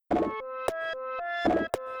I'm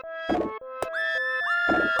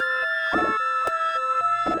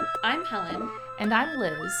Helen. And I'm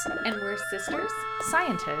Liz. And we're sisters,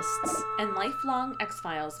 Scientists. and lifelong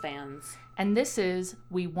X-Files fans. And this is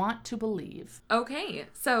We Want to Believe. Okay,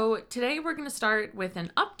 so today we're going to start with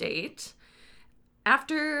an update.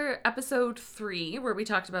 After episode 3, where we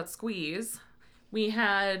talked about Squeeze, we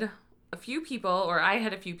had a few people, or I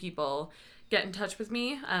had a few people, get in touch with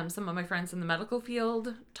me, some of my friends in the medical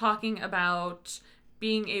field, talking about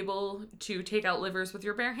being able to take out livers with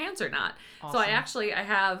your bare hands or not. Awesome. So I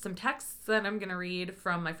have some texts that I'm going to read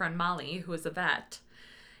from my friend Molly, who is a vet.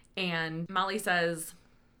 And Molly says,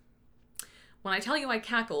 "When I tell you I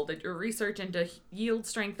cackled at your research into yield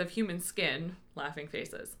strength of human skin," laughing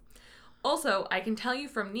faces. "Also, I can tell you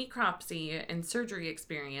from necropsy and surgery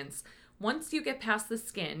experience, once you get past the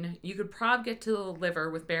skin, you could get to the liver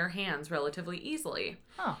with bare hands relatively easily.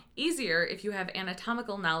 Huh. Easier if you have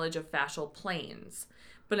anatomical knowledge of fascial planes,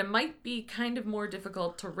 but it might be kind of more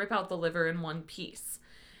difficult to rip out the liver in one piece.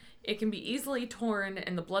 It can be easily torn,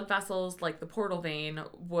 and the blood vessels, like the portal vein,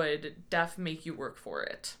 would make you work for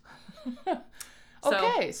it."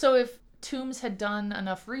 Okay, so if Toombs had done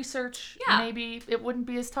enough research, Yeah. maybe it wouldn't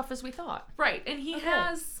be as tough as we thought. Right, and he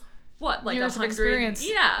has, what, like years of 100? experience.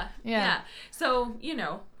 Yeah. So,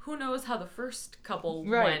 who knows how the first couple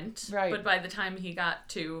went, right. but by the time he got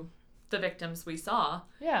to the victims we saw,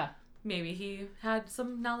 Yeah. maybe he had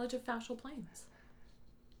some knowledge of fascial planes.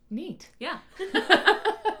 Neat. Yeah.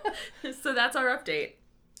 So that's our update.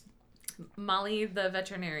 Molly, the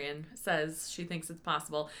veterinarian, says she thinks it's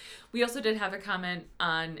possible. We also did have a comment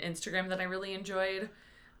on Instagram that I really enjoyed.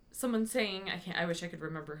 Someone saying, I wish I could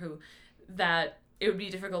remember who, that it would be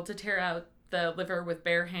difficult to tear out the liver with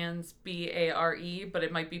bare hands, B-A-R-E, but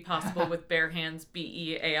it might be possible with bare hands,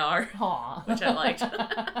 B-E-A-R, Aw. which I liked.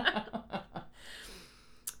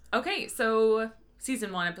 Okay, so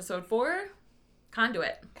season 1, episode 4,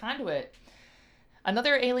 Conduit. Conduit.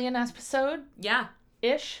 Another alien episode? Yeah.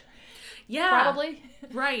 Ish? Yeah. Probably.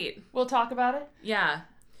 Right. We'll talk about it. Yeah.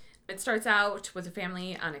 It starts out with a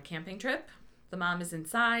family on a camping trip. The mom is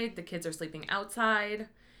inside, the kids are sleeping outside,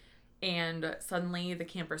 and suddenly the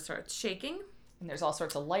camper starts shaking. And there's all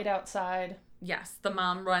sorts of light outside. Yes, the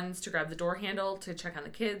mom runs to grab the door handle to check on the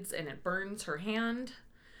kids, and it burns her hand.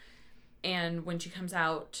 And when she comes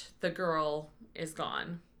out, the girl is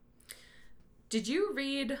gone. Did you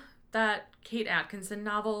read that Kate Atkinson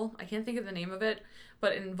novel? I can't think of the name of it,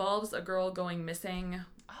 but it involves a girl going missing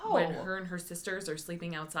when her and her sisters are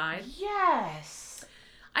sleeping outside. Yes.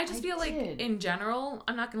 I feel like, in general,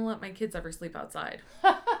 I'm not going to let my kids ever sleep outside.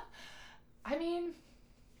 I mean,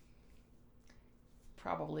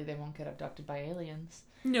 probably they won't get abducted by aliens.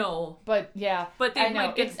 No. But, yeah. But they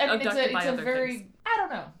might get abducted by other things. I don't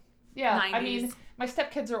know. Yeah, 90s. I mean, my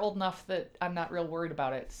stepkids are old enough that I'm not real worried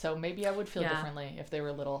about it, so maybe I would feel differently if they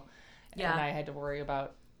were little and I had to worry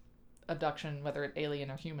about abduction, whether it's alien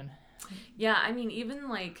or human. Yeah, I mean, even,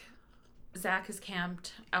 like, Zach has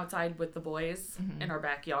camped outside with the boys in our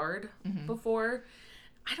backyard before.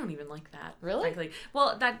 I don't even like that. Really? Frankly.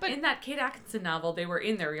 Well, in that Kate Atkinson novel, they were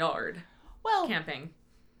in their yard camping.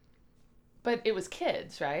 But it was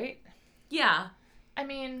kids, right? Yeah. I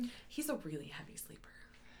mean... He's a really heavy sleeper.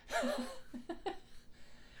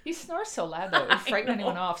 He snores so loud, though. It would frighten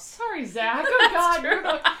anyone off. Sorry, Zach. Oh,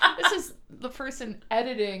 God. This is the person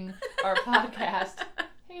editing our podcast.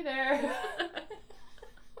 Hey there.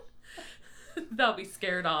 They'll be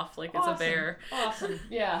scared off like it's a bear. Awesome.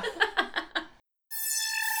 Yeah.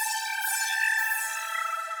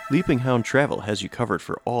 Leaping Hound Travel has you covered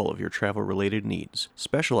for all of your travel-related needs.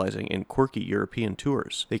 Specializing in quirky European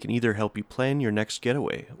tours, they can either help you plan your next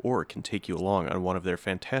getaway or can take you along on one of their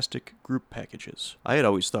fantastic group packages. I had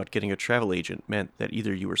always thought getting a travel agent meant that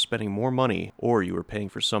either you were spending more money or you were paying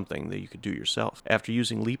for something that you could do yourself. After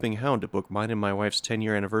using Leaping Hound to book mine and my wife's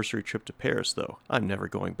 10-year anniversary trip to Paris, though, I'm never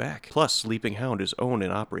going back. Plus, Leaping Hound is owned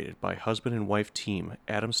and operated by husband and wife team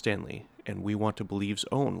Adam Stanley and We Want to Believe's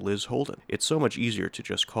own Liz Holden. It's so much easier to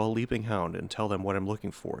just call Leaping Hound and tell them what I'm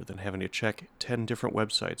looking for than having to check 10 different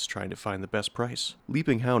websites trying to find the best price.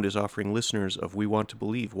 Leaping Hound is offering listeners of We Want to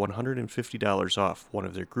Believe $150 off one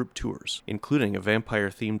of their group tours, including a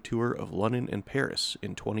vampire-themed tour of London and Paris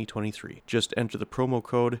in 2023. Just enter the promo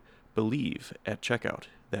code BELIEVE at checkout.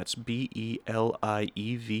 That's BELIEVE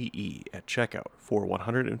at checkout for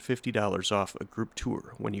 $150 off a group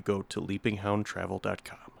tour when you go to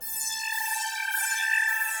leapinghoundtravel.com.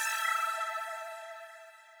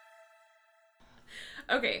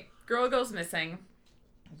 Okay, girl goes missing.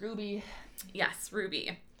 Ruby. Yes,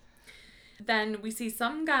 Ruby. Then we see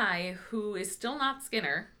some guy who is still not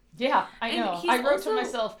Skinner, Yeah, I And know. he's I wrote also- to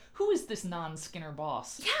myself, who is this non-Skinner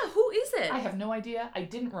boss? Yeah, who is it? I have no idea. I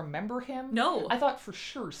didn't remember him. No. I thought for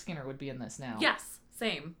sure Skinner would be in this now. Yes,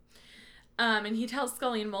 same. And he tells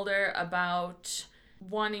Scully and Mulder about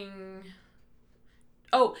wanting...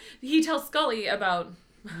 Oh, he tells Scully about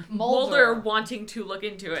Mulder wanting to look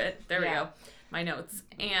into it. There we go. My notes.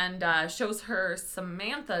 And shows her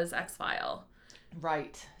Samantha's X-file.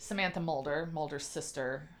 Right. Samantha Mulder, Mulder's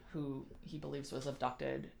sister, who he believes was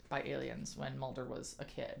abducted by aliens when Mulder was a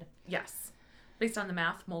kid. Yes. Based on the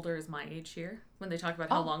math, Mulder is my age here when they talk about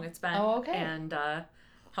how long it's been. Oh, okay. And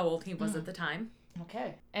how old he was at the time.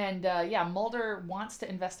 Okay. And Mulder wants to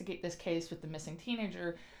investigate this case with the missing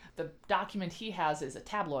teenager. The document he has is a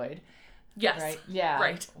tabloid. Yes. Right? Yeah.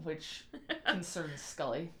 Right. Which concerns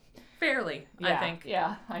Scully. Fairly, Yeah, I think.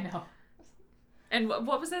 Yeah, I know. And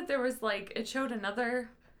what was it? There was like, it showed another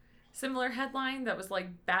similar headline that was like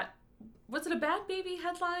was it a Bad Baby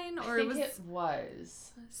headline? Or I think it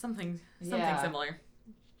was. Something Yeah. similar.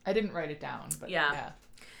 I didn't write it down, but yeah.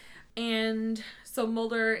 And so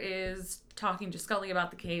Mulder is talking to Scully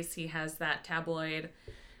about the case. He has that tabloid.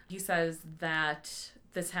 He says that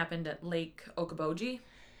this happened at Lake Okoboji.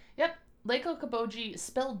 Yep. Lake Okoboji,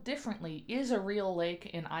 spelled differently, is a real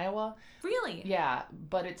lake in Iowa. Really? Yeah,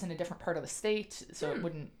 but it's in a different part of the state, so it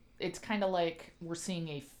wouldn't... It's kind of like we're seeing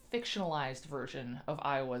a fictionalized version of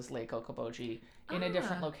Iowa's Lake Okoboji in a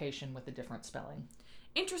different location with a different spelling.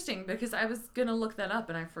 Interesting, because I was going to look that up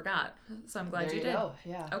and I forgot. So I'm glad There you did. Go.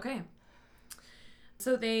 Yeah. Okay.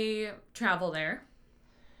 So they travel there.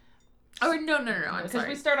 Oh, no, I'm Because sorry.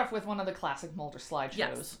 we start off with one of the classic Mulder slideshows,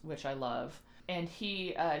 Yes. which I love. And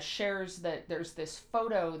he shares that there's this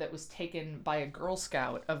photo that was taken by a Girl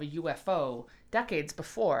Scout of a UFO decades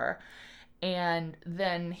before. And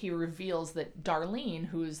then he reveals that Darlene,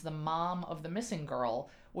 who is the mom of the missing girl,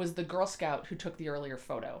 was the Girl Scout who took the earlier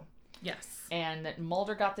photo. Yes. And that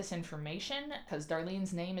Mulder got this information because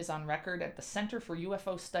Darlene's name is on record at the Center for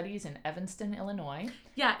UFO Studies in Evanston, Illinois.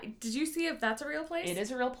 Yeah. Did you see if that's a real place? It is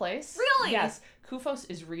a real place. Really? Yes. CUFOS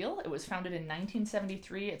is real. It was founded in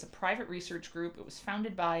 1973. It's a private research group. It was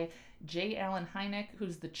founded by J. Allen Hynek,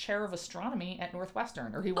 who's the chair of astronomy at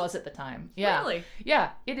Northwestern, or he was at the time. Yeah. Really? Yeah.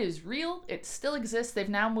 It is real. It still exists. They've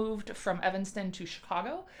now moved from Evanston to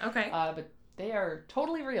Chicago. Okay. But they are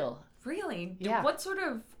totally real. Really? Yeah. What sort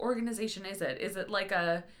of organization is it? Is it like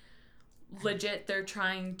a legit, they're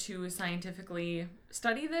trying to scientifically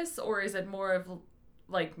study this? Or is it more of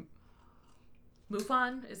like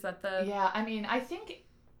MUFON? Is that the... Yeah, I mean, I think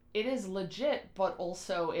it is legit, but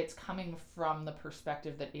also it's coming from the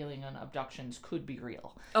perspective that alien abductions could be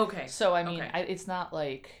real. Okay. So, I mean, Okay. it's not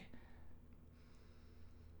like...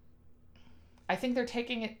 I think they're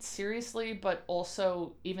taking it seriously, but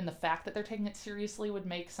also even the fact that they're taking it seriously would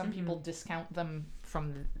make some people discount them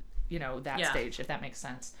from, that stage, if that makes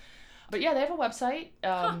sense. But yeah, they have a website.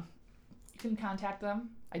 You can contact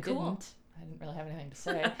them. I didn't really have anything to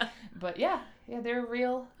say. But yeah, they're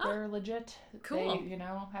real. They're legit. Cool. They,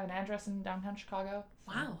 have an address in downtown Chicago.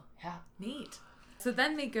 So, Wow. Yeah. Neat. So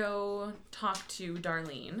then they go talk to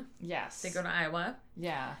Darlene. Yes. They go to Iowa.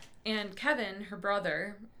 Yeah. And Kevin, her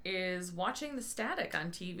brother, is watching the static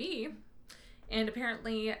on TV and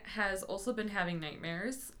apparently has also been having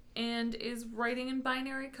nightmares and is writing in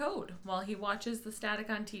binary code while he watches the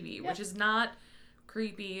static on TV, which is not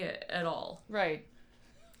creepy at all. Right.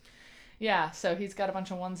 Yeah, so he's got a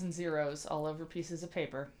bunch of ones and zeros all over pieces of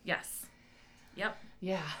paper. Yes. Yep.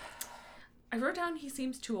 Yeah. I wrote down he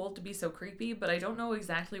seems too old to be so creepy, but I don't know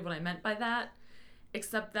exactly what I meant by that.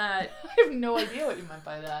 Except that... I have no idea what you meant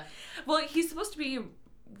by that. Well, he's supposed to be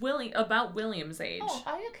about William's age.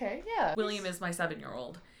 Oh, okay, yeah. William is my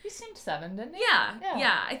 7-year-old. He seemed 7, didn't he?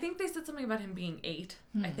 Yeah. I think they said something about him being 8,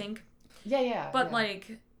 I think. Yeah. But, I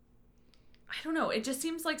don't know. It just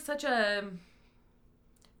seems like such a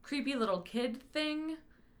creepy little kid thing.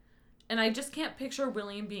 And I just can't picture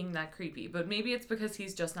William being that creepy. But maybe it's because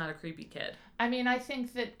he's just not a creepy kid. I mean, I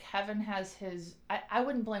think that Kevin has his... I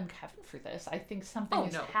wouldn't blame Kevin for this. I think something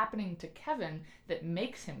is happening to Kevin that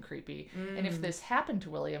makes him creepy. And if this happened to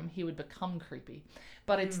William, he would become creepy.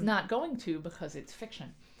 But it's not going to because it's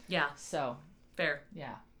fiction. Yeah. So. Fair.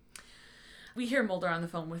 Yeah. We hear Mulder on the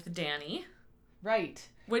phone with Danny. Right.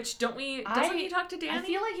 Which, doesn't he talk to Danny? I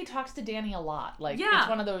feel like he talks to Danny a lot. It's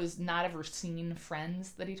one of those not ever seen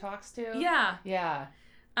friends that he talks to. Yeah. Yeah.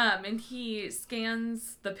 And he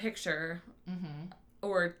scans the picture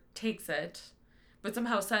or takes it, but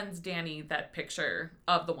somehow sends Danny that picture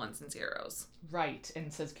of the ones and zeros. Right.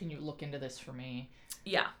 And says, can you look into this for me?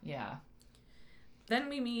 Yeah. Yeah. Then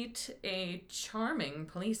we meet a charming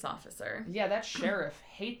police officer. Yeah, that sheriff.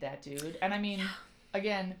 Hate that dude. And I mean,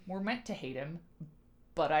 again, we're meant to hate him,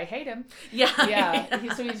 but I hate him. Yeah.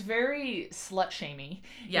 Yeah. So he's very slut-shamey.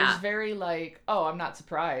 Yeah. He's very like, oh, I'm not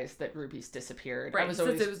surprised that Ruby's disappeared. Right,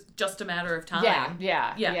 since it was just a matter of time.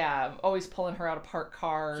 Yeah. Always pulling her out of parked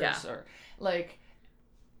cars. Yeah. Or like,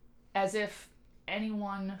 as if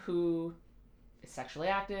anyone who is sexually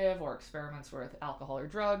active or experiments with alcohol or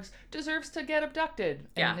drugs deserves to get abducted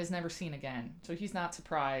and is never seen again. So he's not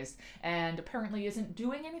surprised and apparently isn't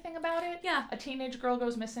doing anything about it. Yeah. A teenage girl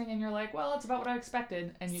goes missing and you're like, well, it's about what I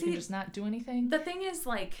expected, and you can just not do anything. The thing is,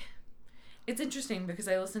 like, it's interesting because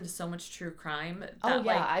I listen to so much true crime. That,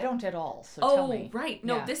 I don't at all. So tell me. Oh, right.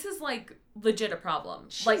 No, this is like legit a problem.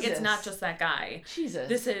 Jesus. Like, it's not just that guy. Jesus.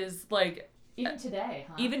 This is like... Even today,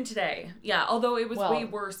 huh? Even today. Yeah, although it was way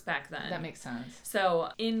worse back then. That makes sense. So,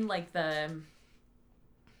 in like the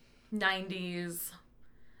 90s,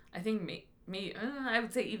 I think I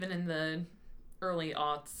would say even in the early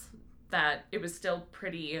aughts, that it was still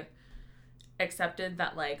pretty accepted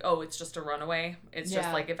that like, oh, it's just a runaway. It's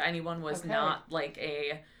just like if anyone was not like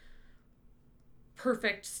a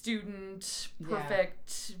perfect student,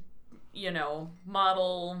 perfect,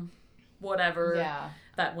 model, whatever,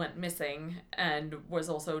 that went missing and was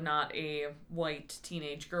also not a white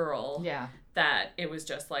teenage girl, that it was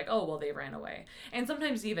just like, oh, well, they ran away. And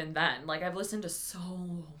sometimes even then, like, I've listened to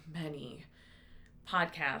so many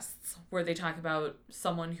podcasts where they talk about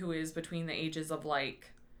someone who is between the ages of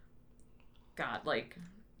like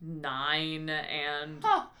 9 and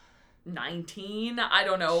 19, I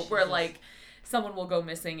don't know, where like someone will go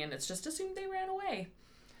missing and it's just assumed they ran away.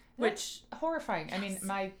 Which horrifying. I mean,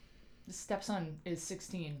 my stepson is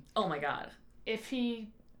 16. Oh my god. If he...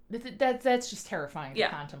 That's just terrifying to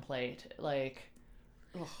contemplate. Like...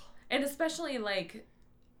 Ugh. And especially, like,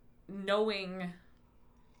 knowing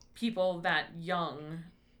people that young,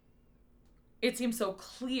 it seems so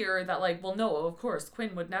clear that, like, well, no, of course,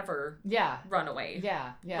 Quinn would never run away.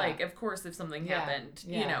 Yeah. Like, of course, if something happened,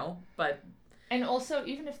 but... And also,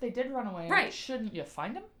 even if they did run away, shouldn't you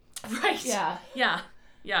find him? Right.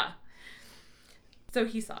 Yeah. So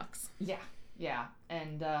he sucks. Yeah.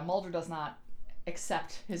 And Mulder does not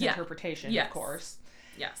accept his interpretation, of course.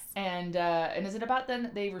 Yes. And is it about then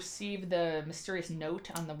that they receive the mysterious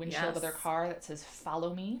note on the windshield of their car that says,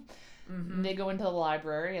 "Follow me"? Mm-hmm. They go into the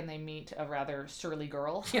library and they meet a rather surly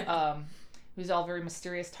girl who's all very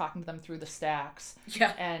mysterious, talking to them through the stacks.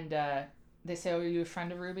 Yeah. And they say, "Oh, are you a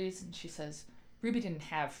friend of Ruby's?" And she says, "Ruby didn't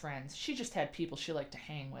have friends. She just had people she liked to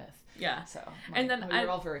hang with." Yeah. So, and then we're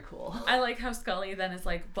all very cool. I like how Scully then is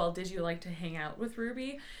like, well, did you like to hang out with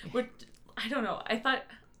Ruby? Which, I don't know. I thought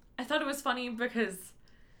it was funny because,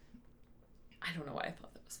 I don't know why I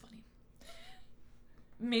thought that was funny.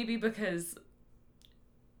 Maybe because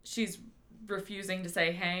she's refusing to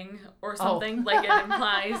say hang or something. Like it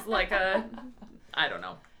implies like a, I don't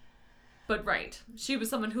know. But right. She was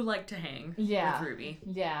someone who liked to hang with Ruby.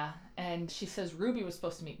 Yeah. And she says Ruby was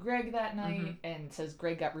supposed to meet Greg that night and says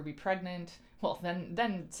Greg got Ruby pregnant. Well,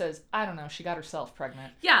 then says, I don't know, she got herself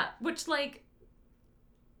pregnant. Yeah, which like...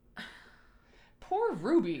 Poor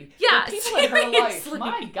Ruby. Yeah, the people in her life.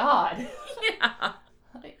 My God. Yeah.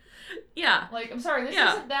 Yeah. Like, I'm sorry, this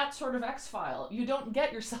isn't that sort of X-File. You don't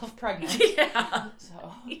get yourself pregnant. Yeah.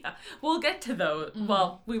 So. Yeah. We'll get to those. Mm-hmm.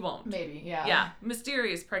 Well, we won't. Maybe, yeah. Yeah.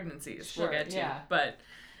 Mysterious pregnancies we'll get to. Yeah. But,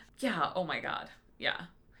 yeah, oh my God. Yeah.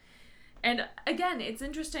 And, again, it's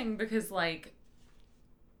interesting because, like,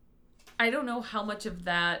 I don't know how much of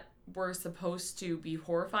that we're supposed to be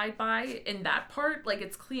horrified by in that part. Like,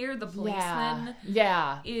 it's clear the policeman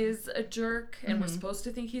is a jerk, and we're supposed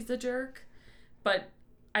to think he's a jerk. But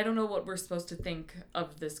I don't know what we're supposed to think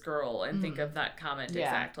of this girl and think of that comment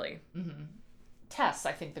exactly. Mm-hmm. Tess,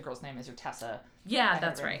 I think the girl's name is, or Tessa. Yeah,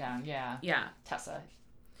 that's right. Down. Yeah. Tessa.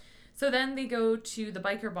 So then they go to the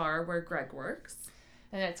biker bar where Greg works.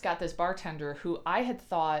 And it's got this bartender who I had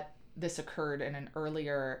thought this occurred in an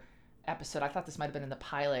earlier episode. I thought this might have been in the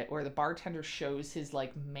pilot, where the bartender shows his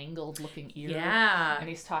like mangled looking ear. Yeah. And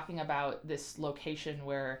he's talking about this location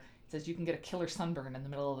where it says you can get a killer sunburn in the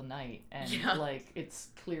middle of the night. And like it's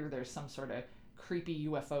clear there's some sort of creepy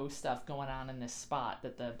UFO stuff going on in this spot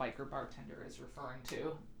that the biker bartender is referring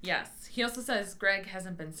to. Yes. He also says Greg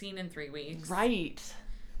hasn't been seen in 3 weeks. Right.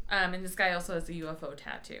 And this guy also has a UFO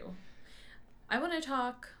tattoo. I want to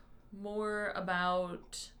talk more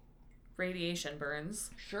about radiation burns.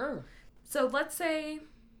 Sure. So let's say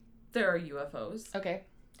there are UFOs. Okay.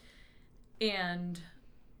 And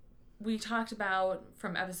we talked about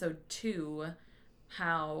from episode 2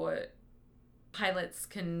 how pilots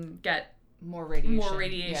can get more radiation.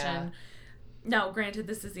 Yeah. Now, granted,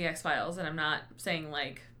 this is the X-Files, and I'm not saying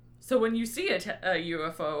like So when you see a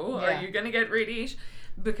UFO, are you going to get radiation?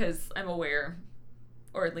 Because I'm aware,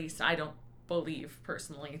 or at least I don't believe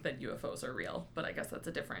personally that UFOs are real, but I guess that's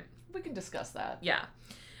a different... We can discuss that. Yeah.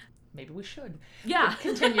 Maybe we should. Yeah. But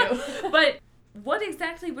continue. But what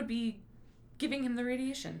exactly would be giving him the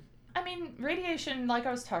radiation? I mean, radiation, like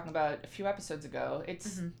I was talking about a few episodes ago,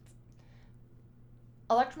 it's...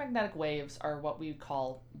 Electromagnetic waves are what we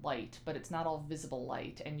call light, but it's not all visible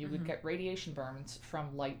light, and you would get radiation burns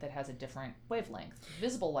from light that has a different wavelength.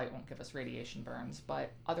 Visible light won't give us radiation burns,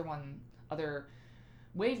 but other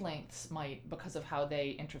wavelengths might, because of how they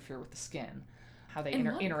interfere with the skin, how they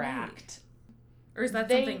interact. Or is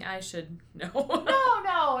that something I should know?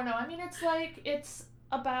 No. I mean, it's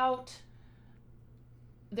about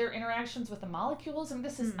their interactions with the molecules. I mean,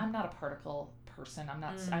 this is, I'm not a particle person. I'm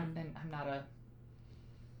not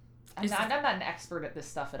an expert at this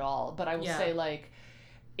stuff at all, but I will say, like,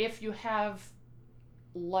 if you have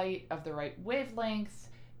light of the right wavelength,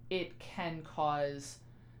 it can cause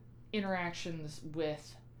interactions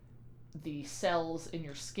with the cells in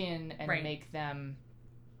your skin and make them...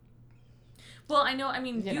 Well, I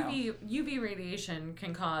mean, UV radiation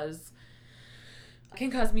can cause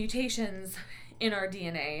mutations in our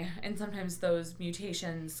DNA, and sometimes those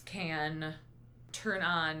mutations can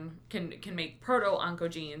make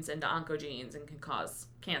proto-oncogenes into oncogenes and can cause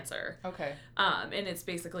cancer. Okay. And it's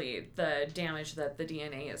basically the damage that the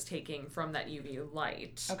DNA is taking from that UV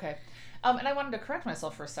light. Okay. And I wanted to correct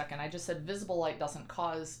myself for a second. I just said visible light doesn't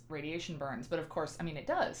cause radiation burns, but of course, I mean, it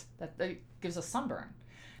does. That gives us sunburn.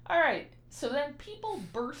 All right. So then people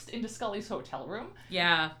burst into Scully's hotel room.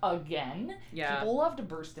 Yeah. Again. Yeah. People love to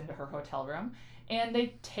burst into her hotel room. And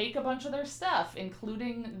they take a bunch of their stuff,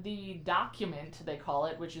 including the document, they call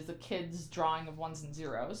it, which is the kids' drawing of ones and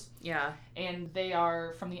zeros. Yeah. And they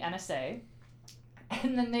are from the NSA.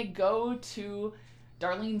 And then they go to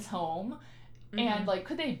Darlene's home. And, like,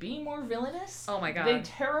 could they be more villainous? Oh, my God. They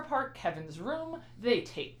tear apart Kevin's room. They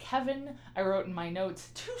take Kevin. I wrote in my notes,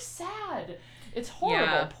 too sad. It's horrible.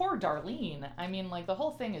 Yeah. Poor Darlene. I mean, like, the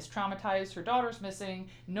whole thing is traumatized. Her daughter's missing.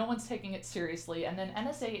 No one's taking it seriously. And then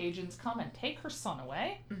NSA agents come and take her son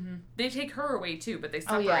away. Mm-hmm. They take her away, too, but they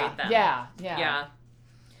separate them. Yeah.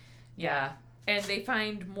 And they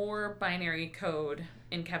find more binary code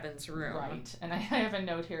in Kevin's room. Right. And I have a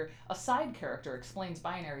note here. A side character explains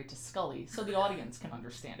binary to Scully so the audience can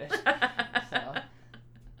understand it. So.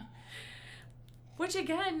 Which,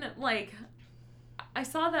 again, like... I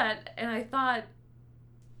saw that and I thought,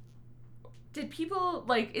 did people,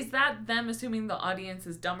 like, is that them assuming the audience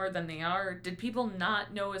is dumber than they are? Did people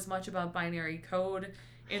not know as much about binary code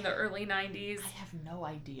in the early 90s? I have no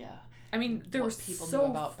idea. I mean, there were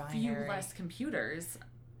so few less computers.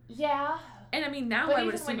 Yeah. And I mean, now I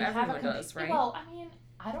would assume everyone does, right? Well, I mean,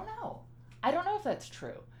 I don't know. I don't know if that's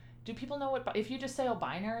true. Do people know if you just say,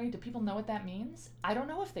 binary, do people know what that means? I don't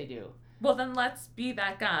know if they do. Well, then let's be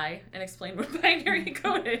that guy and explain what binary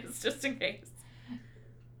code is, just in case.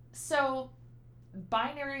 So,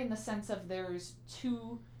 binary in the sense of there's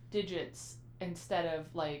 2 digits instead of,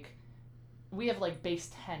 like, we have, like,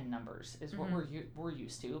 base 10 numbers is what we're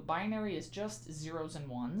used to. Binary is just zeros and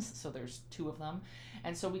ones, so there's 2 of them.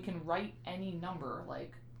 And so we can write any number,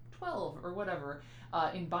 like 12 or whatever,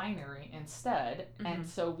 in binary instead. And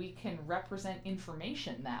so we can represent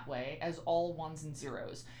information that way as all ones and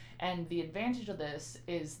zeros. And the advantage of this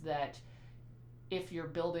is that if you're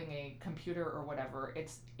building a computer or whatever,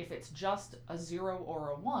 if it's just a 0 or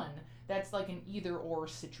a 1, that's like an either-or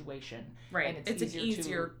situation. Right. And it's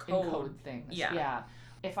easier to encode things. Yeah.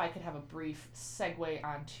 If I could have a brief segue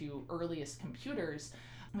onto earliest computers,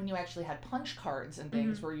 when you actually had punch cards and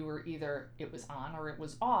things where you were either it was on or it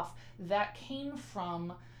was off, that came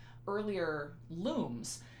from earlier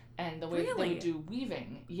looms. And the way they would do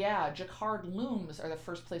weaving. Yeah, jacquard looms are the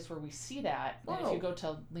first place where we see that. Whoa. And if you go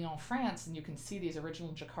to Lyon, France, and you can see these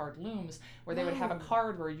original jacquard looms where they would have a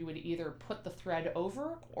card where you would either put the thread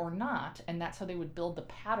over or not, and that's how they would build the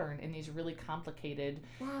pattern in these really complicated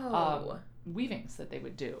weavings that they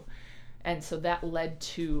would do. And so that led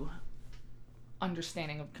to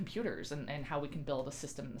understanding of computers and how we can build a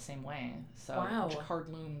system in the same way. So jacquard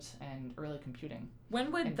looms and early computing.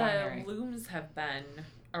 When would the looms have been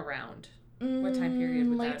around? What time period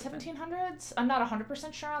would late that have 1700s? I'm not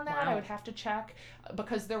 100% sure on that. Wow. I would have to check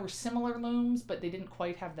because there were similar looms, but they didn't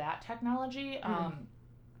quite have that technology.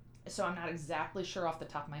 So I'm not exactly sure off the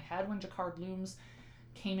top of my head when jacquard looms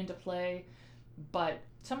came into play, but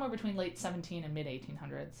somewhere between late 17 and mid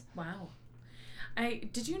 1800s. Wow.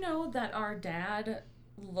 Did you know that our dad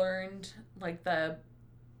learned like the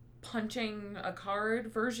punching a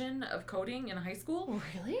card version of coding in high school?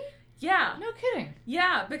 Really? Yeah. No kidding.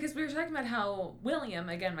 Yeah, because we were talking about how William,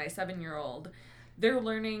 again, my 7-year-old, they're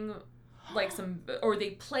learning like or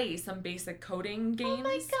they play some basic coding games. Oh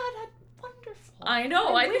my god, that's wonderful. I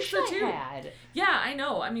know, I think so too. Had. Yeah, I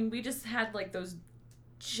know. I mean, we just had like those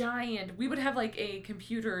giant, we would have like a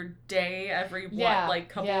computer day every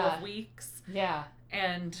couple of weeks. Yeah.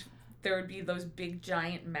 And there would be those big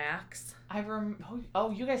giant Macs.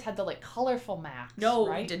 Oh, you guys had the like colorful Macs. No,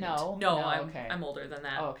 right? we didn't. No, okay. I'm older than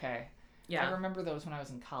that. Oh, okay. Yeah. I remember those when I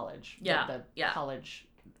was in college. Yeah. The college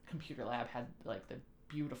computer lab had like the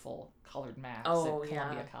beautiful colored Macs at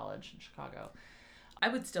Columbia College in Chicago. I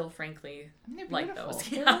would still, frankly, like those.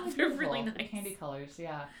 They're really nice. Candy colors,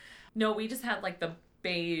 yeah. No, we just had like the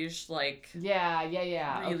beige, like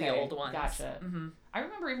really old ones. Gotcha. Mm-hmm. I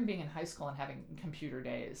remember even being in high school and having computer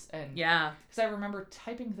days, and because I remember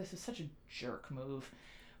typing. This is such a jerk move.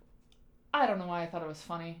 I don't know why I thought it was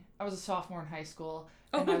funny. I was a sophomore in high school.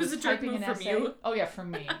 And it was a jerk move from you? Oh yeah,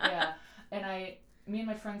 from me. Yeah, and me and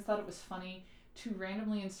my friends thought it was funny to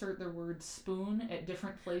randomly insert the word spoon at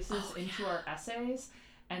different places into our essays,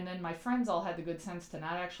 and then my friends all had the good sense to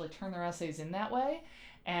not actually turn their essays in that way,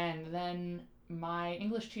 and then my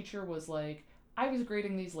English teacher was like, I was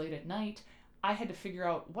grading these late at night. I had to figure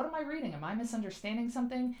out, what am I reading? Am I misunderstanding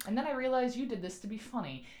something? And then I realized you did this to be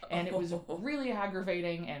funny. And it was really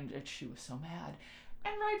aggravating, and she was so mad.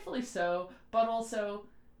 And rightfully so, but also,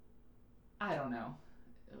 I don't know.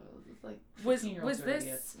 Like, 15-year-olds was this...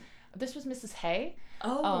 idiots. This was Mrs. Hay.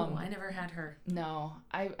 Oh, I never had her. No.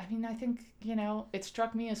 I mean, I think, it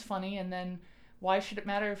struck me as funny, and then why should it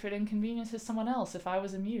matter if it inconveniences someone else if I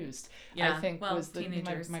was amused? Yeah, I think was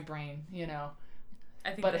teenagers. my brain, I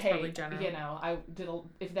think but that's probably general. I did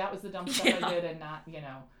if that was the dumb stuff I did and not,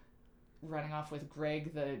 running off with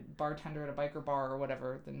Greg, the bartender at a biker bar or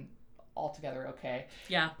whatever, then altogether okay.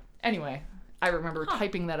 Yeah. Anyway, I remember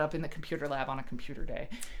typing that up in the computer lab on a computer day.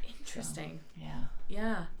 Interesting. So,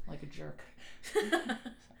 yeah. Like a jerk.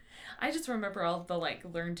 I just remember all the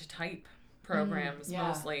learn to type programs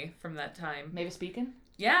mostly from that time. Maybe speaking?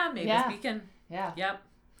 Yeah, maybe speaking. Yeah. Yep.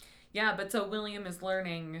 Yeah, but so William is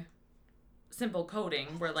learning simple coding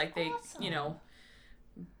where they, awesome.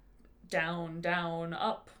 Down,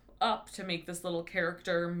 up to make this little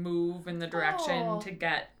character move in the direction to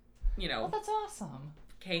get, Oh, that's awesome.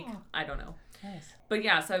 Cake. Oh. I don't know. Nice. But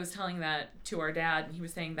yeah, so I was telling that to our dad, and he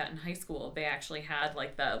was saying that in high school they actually had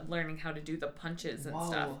the learning how to do the punches and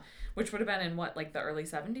stuff, which would have been in the early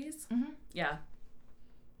 70s? Mm-hmm. Yeah.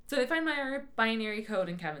 So they find my binary code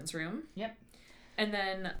in Kevin's room. Yep. And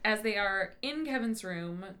then as they are in Kevin's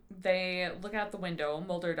room, they look out the window,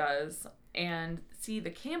 Mulder does, and see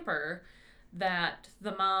the camper that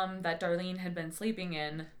the mom that Darlene had been sleeping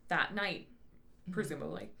in that night,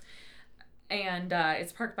 presumably. And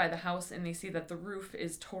it's parked by the house, and they see that the roof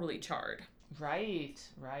is totally charred. Right.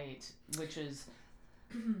 Which is,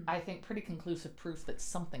 I think, pretty conclusive proof that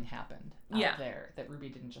something happened out there, that Ruby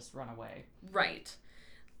didn't just run away. Right.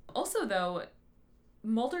 Also, though,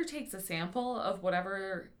 Mulder takes a sample of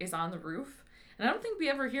whatever is on the roof, and I don't think we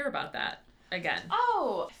ever hear about that again.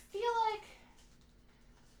 Oh, I feel like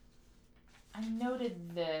I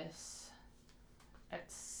noted this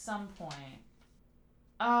at some point.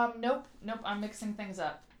 Nope, I'm mixing things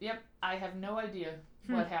up. Yep, I have no idea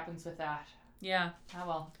what happens with that. Yeah. Oh,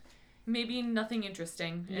 well. Maybe nothing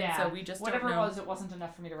interesting, and so we just whatever don't know. it wasn't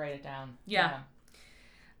enough for me to write it down. Yeah.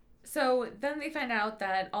 So then they find out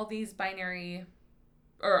that all these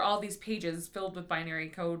pages filled with binary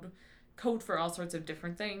code for all sorts of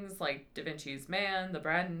different things, like Da Vinci's Man, the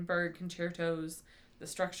Brandenburg Concertos, the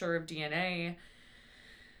structure of DNA,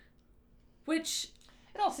 which...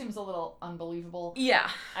 It all seems a little unbelievable. Yeah.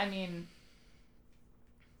 I mean...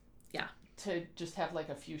 Yeah. To just have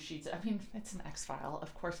a few sheets. I mean, it's an X-file,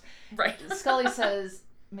 of course. Right. Scully says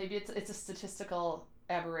maybe it's a statistical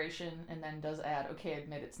aberration, and then does add, okay,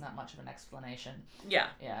 admit it's not much of an explanation. Yeah.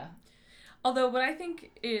 Yeah. Although what I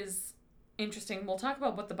think is interesting, we'll talk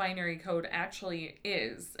about what the binary code actually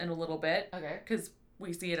is in a little bit. Okay. Because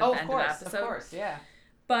we see it at the end of the episode. Of course, yeah.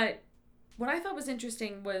 But what I thought was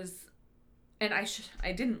interesting was, and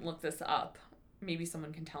I didn't look this up. Maybe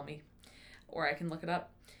someone can tell me, or I can look it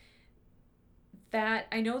up. That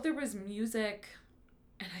I know there was music,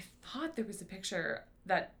 and I thought there was a picture,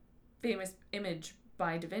 that famous image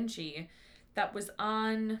by Da Vinci, that was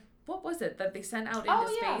on, what was it that they sent out into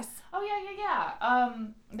space? Oh yeah.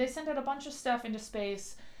 They sent out a bunch of stuff into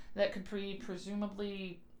space that could be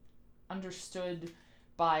presumably understood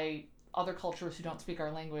by other cultures who don't speak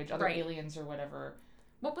our language, other aliens or whatever.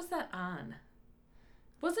 What was that on?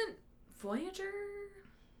 Wasn't Voyager?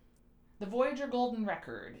 The Voyager Golden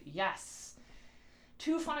Record, yes.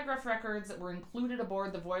 2 phonograph records that were included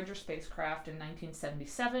aboard the Voyager spacecraft in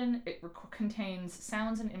 1977. It contains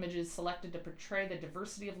sounds and images selected to portray the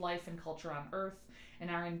diversity of life and culture on Earth and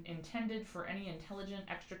are intended for any intelligent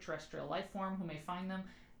extraterrestrial life form who may find them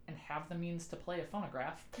and have the means to play a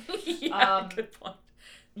phonograph. Yeah, good point.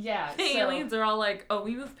 Yeah. The aliens are all like, oh,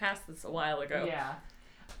 we moved past this a while ago. Yeah.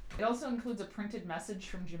 It also includes a printed message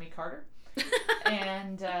from Jimmy Carter.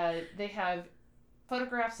 And they have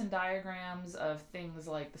photographs and diagrams of things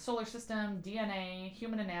like the solar system, DNA,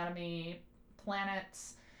 human anatomy,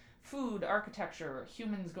 planets, food, architecture,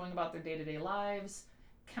 humans going about their day-to-day lives,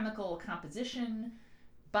 chemical composition,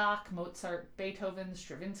 Bach, Mozart, Beethoven,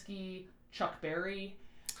 Stravinsky, Chuck Berry.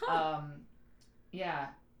 Huh. Yeah.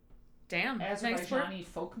 Damn. Azerbaijani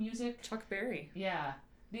folk music. Chuck Berry. Yeah.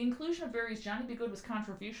 The inclusion of Berry's Johnny B. Good was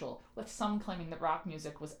controversial, with some claiming that rock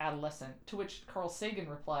music was adolescent, to which Carl Sagan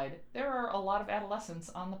replied, "There are a lot of adolescents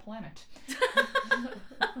on the planet."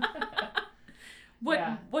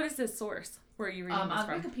 What is this source? Where are you reading this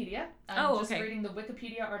from? On Wikipedia. I'm just reading the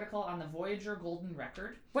Wikipedia article on the Voyager Golden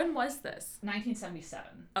Record. When was this?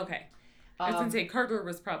 1977. Okay. I was going to say Carter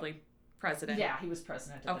was probably president. Yeah, he was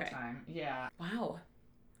president at the time. Yeah. Wow.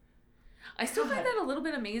 I still find that a little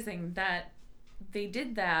bit amazing that they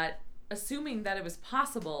did that assuming that it was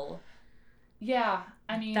possible. Yeah,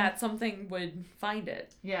 I mean... that something would find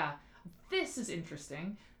it. Yeah. This is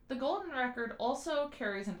interesting. The Golden Record also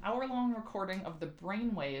carries an hour-long recording of the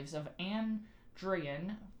brainwaves of Anne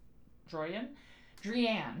Druyan,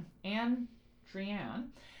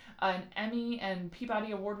 an Emmy and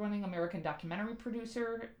Peabody Award-winning American documentary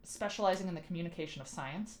producer specializing in the communication of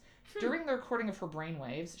science. During the recording of her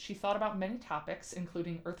brainwaves, she thought about many topics,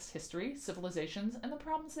 including Earth's history, civilizations, and the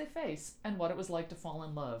problems they face, and what it was like to fall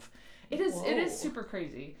in love. It is super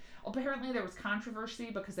crazy. Apparently there was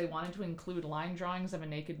controversy because they wanted to include line drawings of a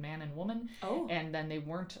naked man and woman, and then they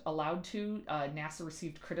weren't allowed to. NASA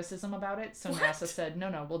received criticism about it, so What? NASA said,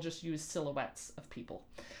 no, we'll just use silhouettes of people.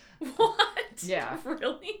 What? Yeah.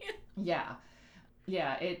 Really? Yeah.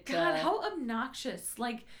 Yeah, God, how obnoxious.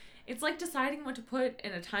 Like, it's like deciding what to put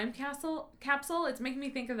in a time capsule. It's making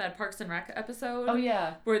me think of that Parks and Rec episode. Oh,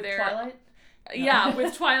 yeah. Where they're... Twilight? Yeah,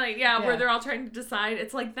 with Twilight, Yeah. where they're all trying to decide.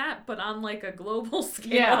 It's like that, but on like a global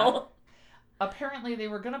scale. Yeah. Apparently they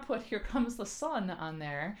were going to put Here Comes the Sun on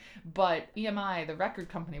there, but EMI, the record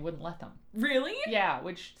company, wouldn't let them. Really? Yeah,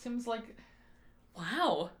 which seems like...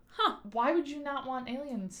 Wow. Huh. Why would you not want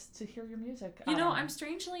aliens to hear your music? You know, I'm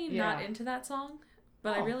strangely not into that song,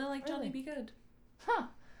 but I really like Johnny B. Good. Huh.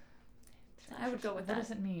 I would go with that. What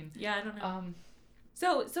does it mean? Yeah, I don't know.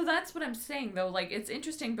 So that's what I'm saying, though. Like, it's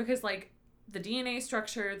interesting because, like, the DNA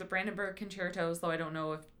structure, the Brandenburg concertos, though I don't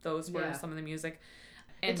know if those were some of the music.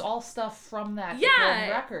 And it's all stuff from that Golden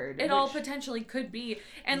Record. It all potentially could be.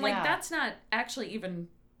 And, like, that's not actually even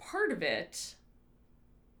part of it.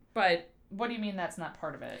 But... What do you mean that's not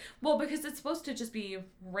part of it? Well, because it's supposed to just be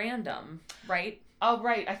random, right? Oh,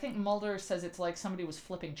 right. I think Mulder says it's like somebody was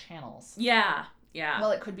flipping channels. Yeah. Yeah.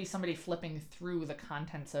 Well, it could be somebody flipping through the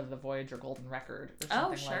contents of the Voyager Golden Record or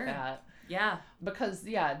something like that. Yeah. Because,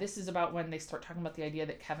 this is about when they start talking about the idea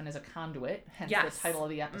that Kevin is a conduit, hence the title of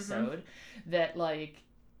the episode, that, like,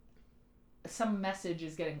 some message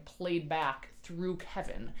is getting played back through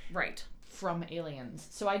Kevin. Right. From aliens.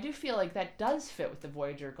 So I do feel like that does fit with the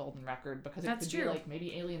Voyager Golden Record because it could be like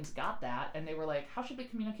maybe aliens got that and they were like, how should we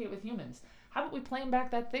communicate with humans? How about we play them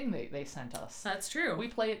back that thing they sent us? That's true. We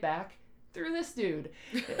play it back through this dude.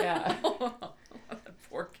 Yeah.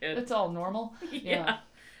 Poor kid. It's all normal. Yeah.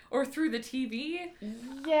 Or through the TV.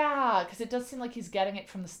 Yeah, because it does seem like he's getting it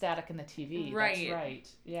from the static in the TV. Right. That's right.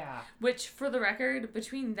 Yeah. Which, for the record,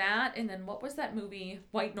 between that and then what was that movie,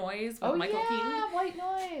 White Noise with Michael Keaton? White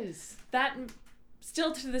Noise. That,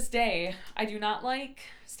 still to this day, I do not like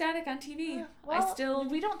static on TV. Well,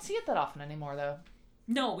 we don't see it that often anymore, though.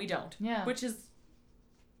 No, we don't. Yeah. Which is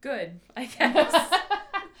good, I guess.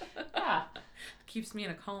 Yeah. Keeps me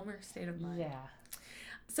in a calmer state of mind. Yeah.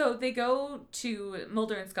 So they go to,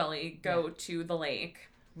 Mulder and Scully go to the lake.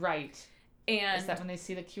 Right. And is that when they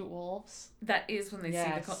see the cute wolves? That is when they see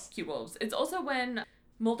the cute wolves. It's also when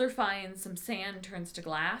Mulder finds some sand turns to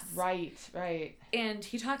glass. Right, right. And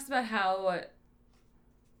he talks about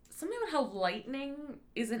something about how lightning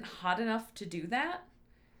isn't hot enough to do that.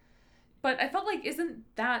 But I felt like, isn't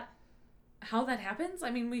that how that happens?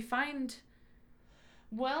 I mean, we find...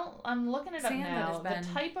 Well, I'm looking it up now. The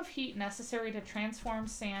type of heat necessary to transform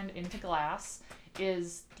sand into glass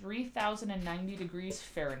is 3,090 degrees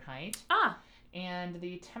Fahrenheit. Ah! And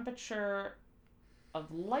the temperature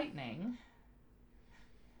of lightning...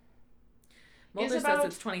 Mulder says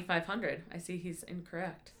it's 2,500. I see he's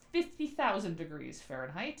incorrect. 50,000 degrees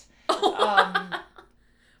Fahrenheit.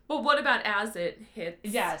 But what about as it hits?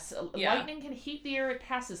 Yes, lightning can heat the air it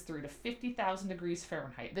passes through to 50,000 degrees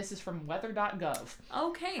Fahrenheit. This is from weather.gov.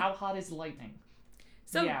 Okay. How hot is lightning?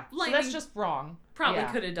 So, so that's just wrong. Probably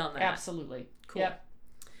could have done that. Absolutely. Cool. Yep.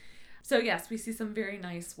 So, yes, we see some very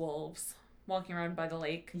nice wolves walking around by the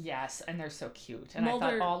lake. Yes, and they're so cute. And I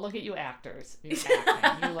thought, oh, look at you actors. You're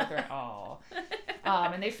acting. You look like, oh.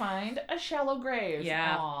 And they find a shallow grave.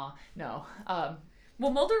 Yeah. Aw. No.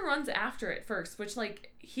 Well, Mulder runs after it first, which,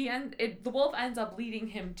 like, the wolf ends up leading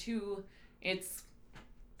him to its...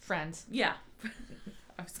 friends. Yeah.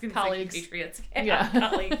 I was going to say patriots. Yeah.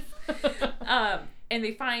 Colleagues. And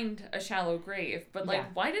they find a shallow grave. But,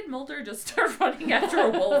 like, why did Mulder just start running after a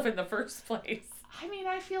wolf in the first place? I mean,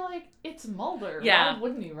 I feel like it's Mulder. Yeah. Why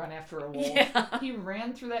wouldn't he run after a wolf? Yeah. He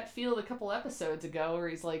ran through that field a couple episodes ago where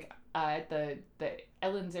he's, like, at the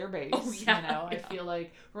Ellen's Air Base. Oh, yeah. You know, I feel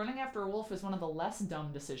like running after a wolf is one of the less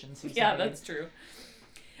dumb decisions he's Yeah, made. that's true.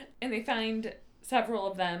 And they find several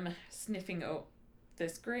of them sniffing out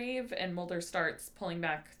this grave, and Mulder starts pulling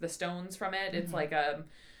back the stones from it. It's like a...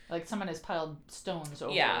 Like someone has piled stones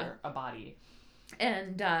over a body.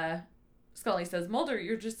 And Scully says, Mulder,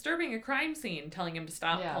 you're disturbing a crime scene, telling him to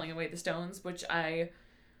stop pulling away the stones, which I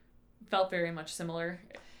felt very much similar.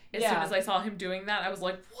 As soon as I saw him doing that, I was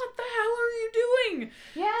like, what the hell are you doing?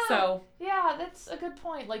 Yeah. So. Yeah, that's a good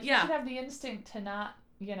point. Like, you should have the instinct to not,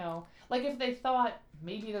 you know, like if they thought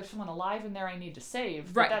maybe there's someone alive in there I need to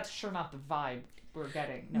save, but that's sure not the vibe we're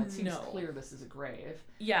getting. No, it seems clear this is a grave.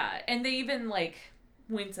 Yeah, and they even, like,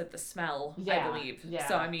 wince at the smell, I believe. Yeah.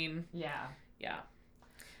 So, I mean. Yeah. Yeah.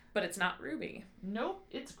 But it's not Ruby. Nope,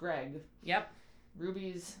 it's Greg. Yep.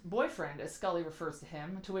 Ruby's boyfriend, as Scully refers to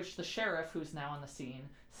him, to which the sheriff, who's now on the scene,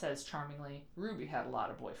 says charmingly, Ruby had a lot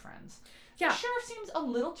of boyfriends. Yeah. The sheriff seems a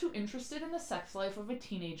little too interested in the sex life of a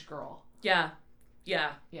teenage girl. Yeah.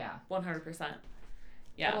 Yeah. Yeah. 100%.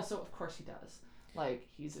 Yeah. But also, of course he does. Like,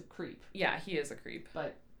 he's a creep. Yeah, he is a creep.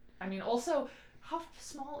 But, I mean, also, how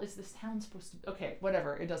small is this town supposed to be? Okay,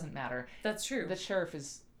 whatever, it doesn't matter. That's true. The sheriff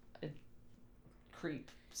is a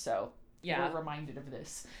creep, so we're reminded of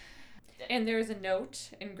this. And there's a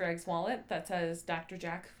note in Greg's wallet that says Dr.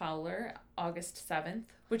 Jack Fowler, August 7th,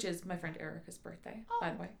 which is my friend Erica's birthday,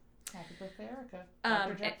 by the way. Happy birthday, Erica.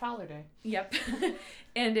 Dr. Jack Fowler Day. Yep.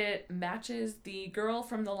 And it matches the girl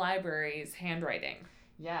from the library's handwriting.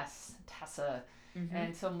 Yes, Tessa. Mm-hmm.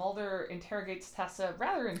 And so Mulder interrogates Tessa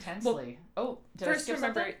rather intensely. Did I skip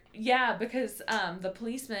something? Yeah, because the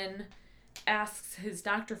policeman asks his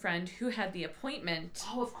doctor friend who had the appointment.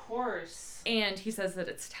 Oh, of course. And he says that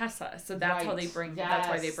it's Tessa, so that's how they bring. Yes, that's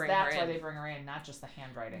why they bring her in. That's why they bring her in, not just the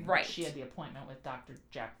handwriting. Right. She had the appointment with Dr.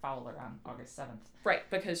 Jack Fowler on August 7th. Right,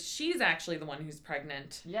 because she's actually the one who's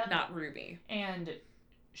pregnant, not Ruby. And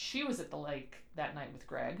she was at the lake that night with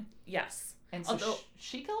Greg. Yes. And so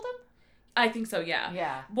she killed him? I think so, yeah.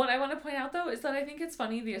 Yeah. What I want to point out, though, is that I think it's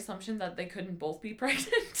funny the assumption that they couldn't both be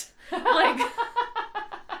pregnant. Like...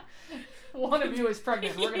 One of you is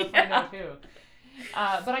pregnant. We're going to find out who.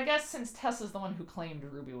 But I guess since Tessa's the one who claimed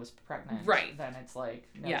Ruby was pregnant, then it's like,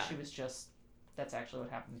 no, she was just, that's actually what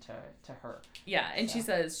happened to her. Yeah, and she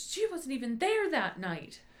says, she wasn't even there that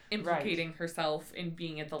night, implicating herself in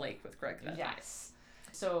being at the lake with Greg that night.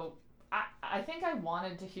 So I think I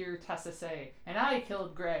wanted to hear Tessa say, and I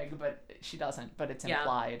killed Greg, but she doesn't, but it's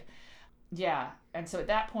implied. Yeah, and so at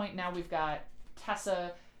that point now we've got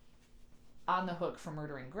Tessa on the hook for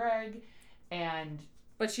murdering Greg.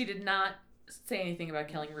 But she did not say anything about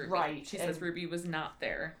killing Ruby. Right. She says Ruby was not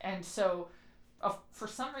there. And so, for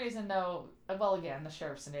some reason, though, well, again, the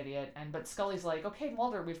sheriff's an idiot, but Scully's like, okay,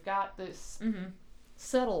 Mulder, we've got this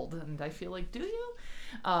settled, and I feel like, do you?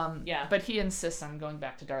 But he insists on going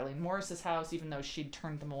back to Darlene Morris's house, even though she'd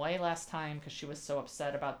turned them away last time because she was so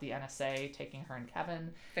upset about the NSA taking her and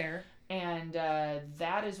Kevin. Fair. And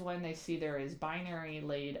that is when they see there is binary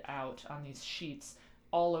laid out on these sheets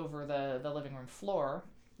all over the living room floor.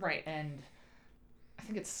 Right. And I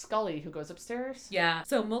think it's Scully who goes upstairs. Yeah.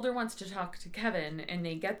 So Mulder wants to talk to Kevin, and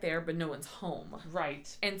they get there, but no one's home.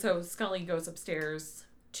 Right. And so Scully goes upstairs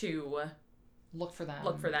to... Look for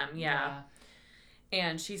them, yeah.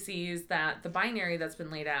 And she sees that the binary that's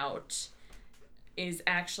been laid out is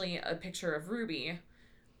actually a picture of Ruby,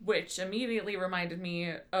 which immediately reminded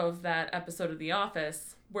me of that episode of The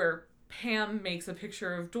Office where Pam makes a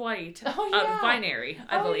picture of Dwight out of binary,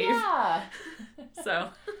 I believe. Yeah. So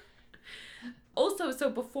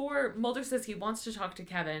before Mulder says he wants to talk to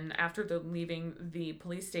Kevin after they're leaving the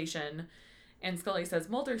police station, and Scully says,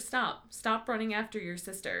 Mulder, stop running after your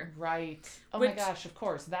sister. Right. My gosh, of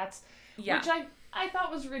course. That's which I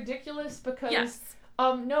thought was ridiculous because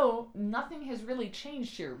No, nothing has really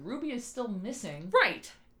changed here. Ruby is still missing.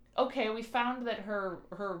 Right. Okay, we found that her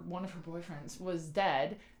one of her boyfriends was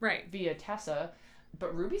dead. Right. Via Tessa,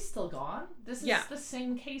 but Ruby's still gone. This is the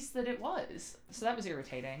same case that it was. So that was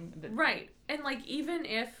irritating. Right. And like, even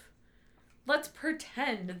if, let's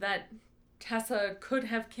pretend that Tessa could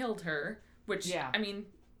have killed her, which I mean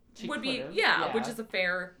would be which is a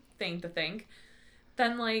fair thing to think.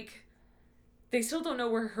 Then like, they still don't know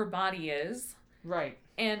where her body is. Right.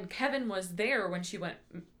 And Kevin was there when she went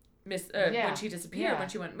when she disappeared, when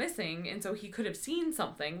she went missing, and so he could have seen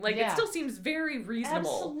something. Like, it still seems very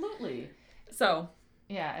reasonable. Absolutely. So.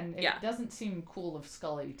 Yeah, and it doesn't seem cool of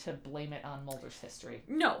Scully to blame it on Mulder's history.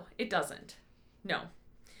 No, it doesn't. No.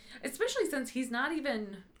 Especially since he's not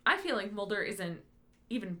even... I feel like Mulder isn't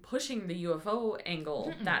even pushing the UFO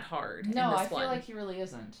angle that hard in this one. No, I feel like he really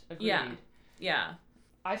isn't. Agreed. Yeah.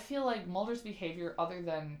 I feel like Mulder's behavior, other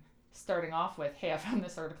than starting off with, hey, I found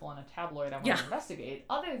this article in a tabloid I want to investigate,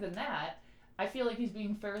 other than that, I feel like he's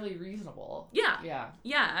being fairly reasonable. Yeah,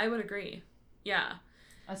 I would agree. Yeah.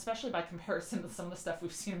 Especially by comparison to some of the stuff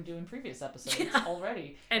we've seen him do in previous episodes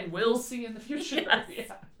already. And we'll see in the future.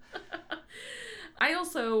 Yes. I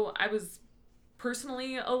was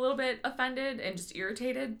personally a little bit offended and just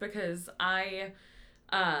irritated because I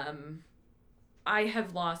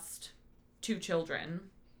have lost 2 children,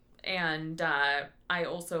 and I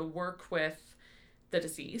also work with the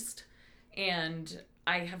deceased, and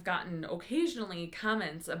I have gotten occasionally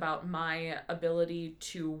comments about my ability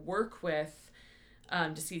to work with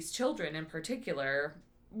deceased children in particular,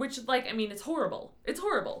 which, like, I mean, it's horrible. It's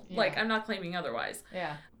horrible. Yeah. Like, I'm not claiming otherwise.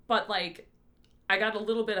 Yeah. But, like, I got a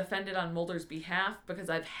little bit offended on Mulder's behalf because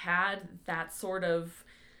I've had that sort of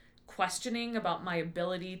questioning about my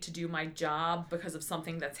ability to do my job because of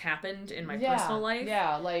something that's happened in my personal life.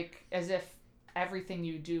 Yeah, like, as if everything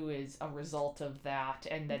you do is a result of that,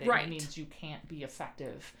 and that it means you can't be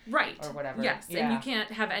effective. Right. Or whatever. Yes, and you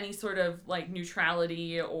can't have any sort of, like,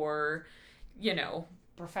 neutrality or...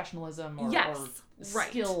 professionalism or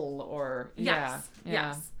skill or yes.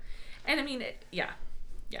 And I mean,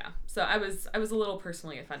 so I was a little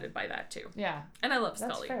personally offended by that too. And I love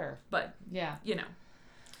Scully. That's fair. But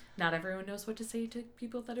not everyone knows what to say to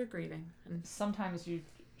people that are grieving, and sometimes you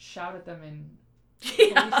shout at them in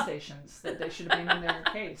police stations that they should have been in their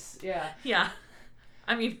case.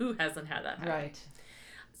 I mean, who hasn't had that happen? Right.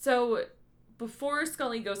 So before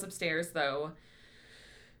Scully goes upstairs, though,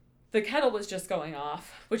 the kettle was just going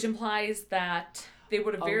off, which implies that they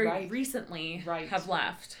would have very recently have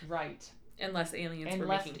left. Right. Unless aliens were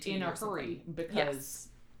making tea in a or something. hurry because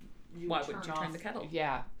why wouldn't you turn the kettle?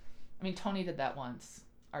 Yeah. I mean, Tony did that once.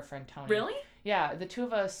 Our friend Tony. Really? Yeah. The two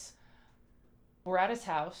of us were at his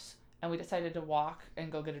house, and we decided to walk and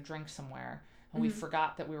go get a drink somewhere. And we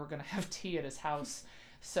forgot that we were going to have tea at his house.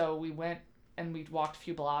 So we went and we walked a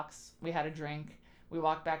few blocks. We had a drink. We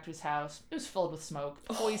walked back to his house. It was filled with smoke,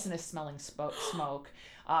 poisonous smelling smoke,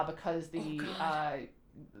 because the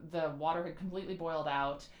water had completely boiled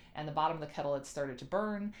out and the bottom of the kettle had started to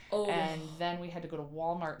burn. And then we had to go to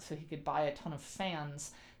Walmart so he could buy a ton of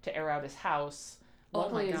fans to air out his house.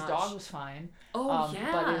 Luckily, his dog was fine.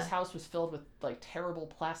 But his house was filled with, like, terrible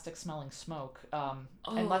plastic smelling smoke.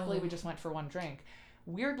 And luckily we just went for one drink.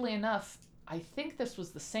 Weirdly enough, I think this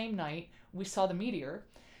was the same night we saw the meteor.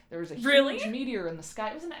 There was a huge meteor in the sky.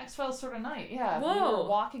 It was an X-Files sort of night. Yeah. Whoa. We were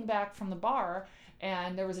walking back from the bar,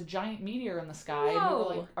 and there was a giant meteor in the sky. And we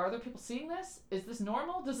were like, are other people seeing this? Is this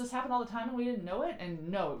normal? Does this happen all the time and we didn't know it? And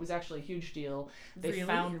no, it was actually a huge deal. They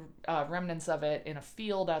found remnants of it in a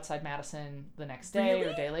field outside Madison the next day or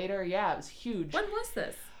a day later. Yeah, it was huge. When was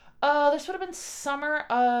this? This would have been summer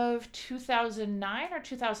of 2009 or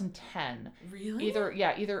 2010. Really?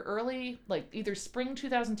 Either early, like, either spring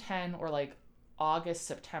 2010 or, like, August,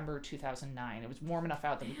 September 2009. It was warm enough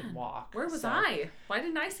out that we could walk. Where was I? Why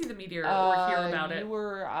didn't I see the meteor or hear about it? You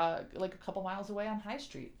were like a couple miles away on High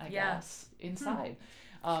Street, I guess, inside.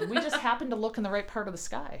 We just happened to look in the right part of the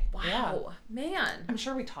sky. Wow, man. I'm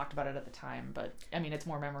sure we talked about it at the time, but I mean, it's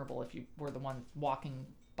more memorable if you were the one walking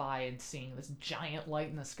by and seeing this giant light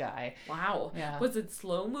in the sky. Wow. Yeah. Was it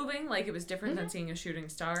slow moving? Like, it was different than seeing a shooting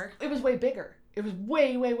star? It was way bigger. It was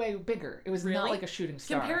way, way, way bigger. It was not like a shooting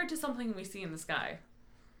star. Compare it to something we see in the sky.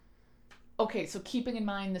 Okay, so keeping in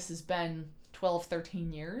mind this has been 12,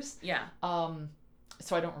 13 years. Yeah.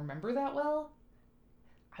 So I don't remember that well.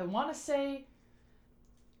 I want to say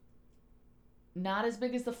not as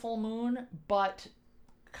big as the full moon, but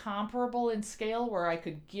comparable in scale where I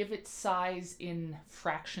could give it size in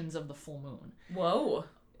fractions of the full moon. Whoa.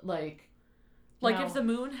 Like if the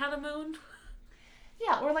moon had a moon?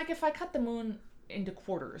 Yeah, or like if I cut the moon into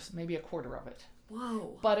quarters, maybe a quarter of it.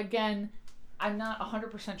 Whoa. But again, I'm not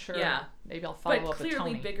 100% sure. Yeah. Maybe I'll follow up with Tony. But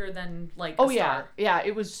clearly bigger than, like, a star. Yeah.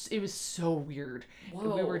 It was so weird.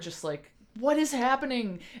 Whoa. We were just like, what is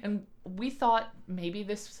happening? And we thought maybe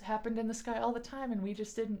this happened in the sky all the time and we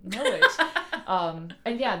just didn't know it.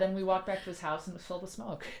 And yeah, then we walked back to his house and it was filled with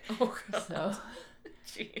smoke. Oh, God. So,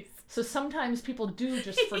 jeez. So sometimes people do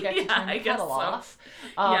just forget to turn the kettle off.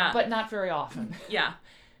 But not very often. Yeah.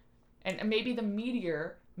 And maybe the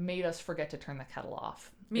meteor made us forget to turn the kettle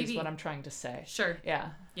off. Maybe. Is what I'm trying to say. Sure.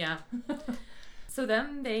 Yeah. Yeah. So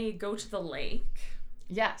then they go to the lake.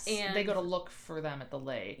 Yes. And they go to look for them at the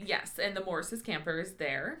lake. Yes. And the Morris's camper is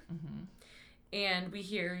there. Mm-hmm. And we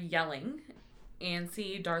hear yelling and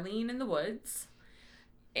see Darlene in the woods.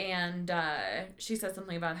 And she says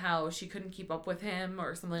something about how she couldn't keep up with him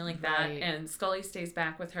or something like that. Right. And Scully stays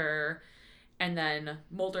back with her. And then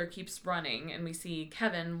Mulder keeps running. And we see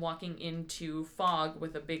Kevin walking into fog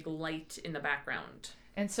with a big light in the background.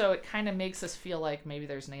 And so it kind of makes us feel like maybe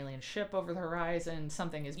there's an alien ship over the horizon.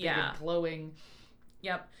 Something is big and glowing.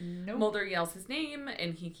 Yep. Nope. Mulder yells his name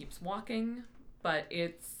and he keeps walking. But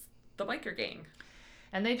it's the biker gang.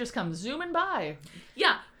 And they just come zooming by.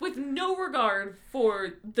 Yeah, with no regard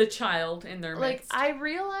for the child in their midst. Like, I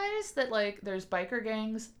realize that, like, there's biker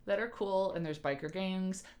gangs that are cool and there's biker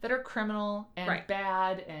gangs that are criminal and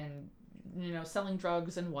bad and, you know, selling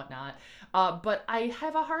drugs and whatnot. But I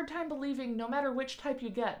have a hard time believing, no matter which type you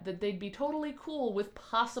get, that they'd be totally cool with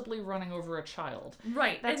possibly running over a child.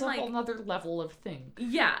 Right. That's a whole nother level of thing.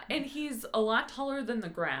 Yeah, and he's a lot taller than the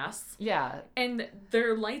grass. Yeah. And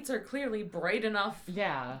their lights are clearly bright enough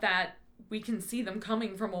that we can see them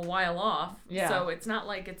coming from a while off. Yeah. So it's not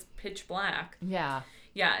like it's pitch black. Yeah.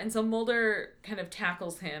 Yeah, and so Mulder kind of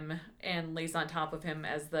tackles him and lays on top of him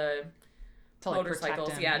as the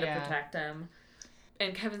motorcycles, to protect him.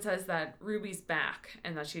 And Kevin says that Ruby's back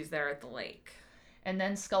and that she's there at the lake. And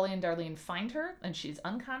then Scully and Darlene find her, and she's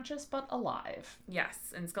unconscious but alive. Yes,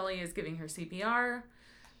 and Scully is giving her CPR.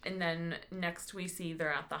 And then next we see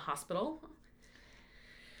they're at the hospital.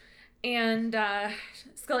 And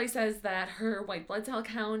Scully says that her white blood cell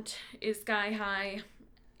count is sky high.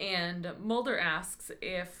 And Mulder asks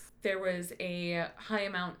if there was a high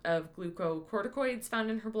amount of glucocorticoids found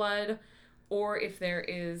in her blood, or if there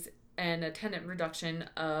is an attendant reduction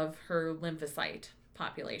of her lymphocyte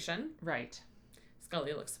population. Right.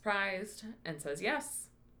 Scully looks surprised and says yes.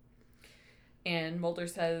 And Mulder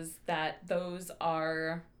says that those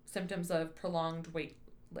are symptoms of prolonged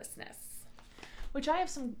weightlessness. Which I have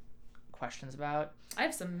some questions about. I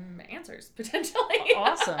have some answers, potentially.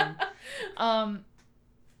 Awesome.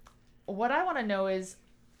 What I want to know is,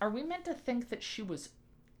 are we meant to think that she was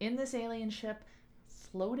in this alien ship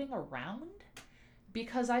floating around?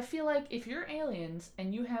 Because I feel like if you're aliens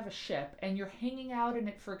and you have a ship and you're hanging out in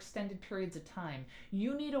it for extended periods of time,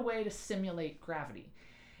 you need a way to simulate gravity.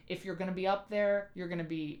 If you're going to be up there, you're going to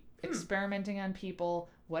be experimenting on people,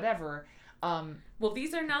 whatever. Well,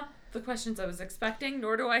 these are not the questions I was expecting,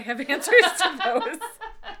 nor do I have answers to those.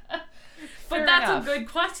 But that's enough. A good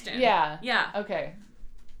question. Yeah. Yeah. Okay.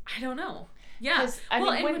 I don't know. Yeah.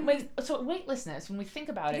 So weightlessness, when we think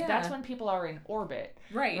about it, that's when people are in orbit.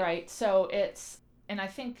 Right. Right. So and I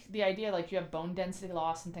think the idea, like, you have bone density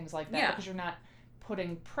loss and things like that, because you're not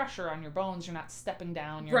putting pressure on your bones, you're not stepping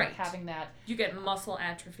down, you're not having that. You get muscle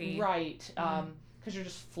atrophy. Right. Because you're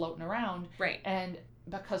just floating around. Right. And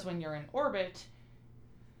because when you're in orbit,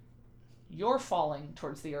 you're falling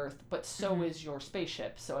towards the Earth, but so is your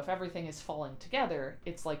spaceship. So if everything is falling together,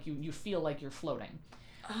 it's like you feel like you're floating.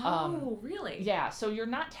 Oh, really? Yeah, so you're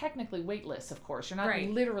not technically weightless, of course. You're not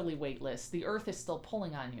literally weightless. The Earth is still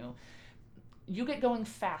pulling on you. You get going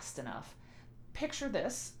fast enough. Picture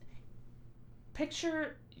this.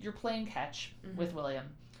 Picture you're playing catch with William,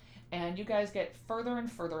 and you guys get further and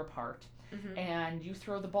further apart, and you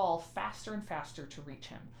throw the ball faster and faster to reach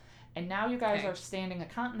him. And now you guys are standing a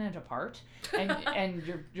continent apart, and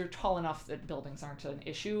you're tall enough that buildings aren't an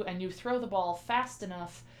issue, and you throw the ball fast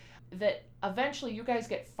enough that eventually you guys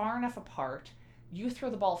get far enough apart, you throw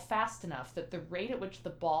the ball fast enough that the rate at which the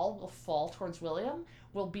ball will fall towards William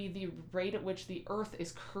will be the rate at which the Earth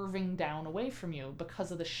is curving down away from you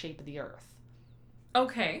because of the shape of the Earth.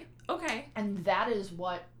 Okay. And that is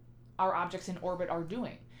what our objects in orbit are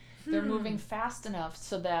doing. They're moving fast enough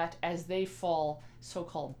so that as they fall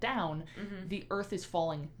so-called down, the Earth is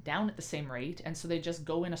falling down at the same rate, and so they just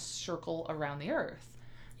go in a circle around the Earth.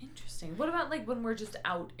 Interesting. What about, like, when we're just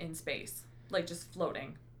out in space? Like, just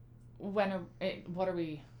floating? What are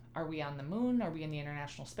we? Are we on the moon? Are we in the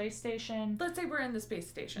International Space Station? Let's say we're in the space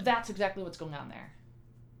station. That's exactly what's going on there.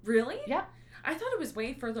 Really? Yep. I thought it was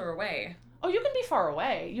way further away. Oh, you can be far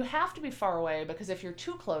away. You have to be far away because if you're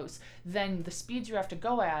too close, then the speeds you have to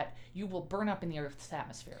go at, you will burn up in the Earth's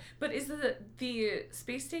atmosphere. But is the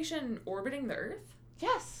space station orbiting the Earth?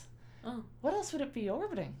 Yes. Oh. What else would it be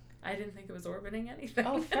orbiting? I didn't think it was orbiting anything.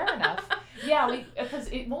 Oh, fair enough. Yeah, because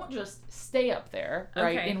it won't just stay up there,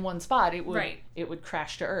 right, in one spot. It would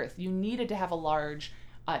crash to Earth. You needed to have a large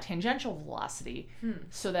tangential velocity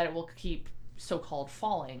so that it will keep so-called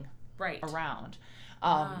falling around.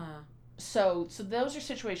 So those are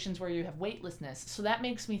situations where you have weightlessness. So that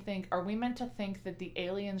makes me think, are we meant to think that the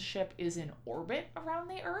alien ship is in orbit around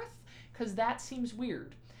the Earth? Because that seems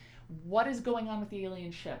weird. What is going on with the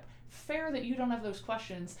alien ship? Fair that you don't have those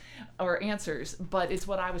questions or answers, but it's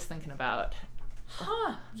what I was thinking about.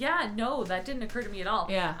 Huh. Yeah, no, that didn't occur to me at all.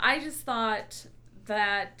 Yeah. I just thought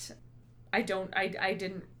that I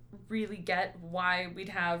didn't really get why we'd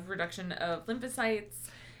have reduction of lymphocytes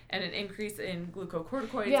and an increase in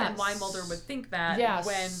glucocorticoids, and why Mulder would think that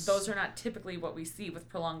when those are not typically what we see with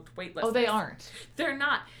prolonged weightlessness. Oh, they aren't. They're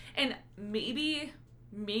not. And maybe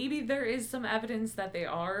there is some evidence that they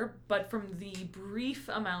are, but from the brief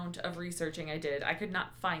amount of researching I did, I could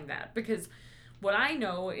not find that. Because what I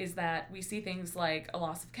know is that we see things like a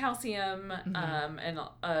loss of calcium, and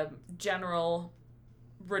a general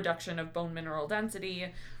reduction of bone mineral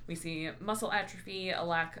density. We see muscle atrophy, a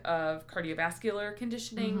lack of cardiovascular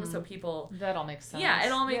conditioning. So people... That all makes sense. Yeah,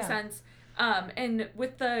 it all makes sense. And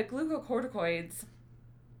with the glucocorticoids,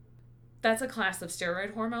 that's a class of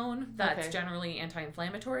steroid hormone that's generally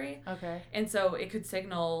anti-inflammatory. Okay. And so it could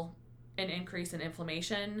signal an increase in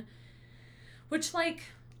inflammation, which, like,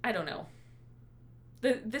 I don't know.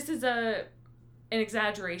 This is an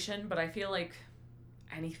exaggeration, but I feel like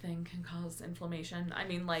anything can cause inflammation. I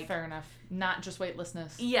mean, like... Fair enough. Not just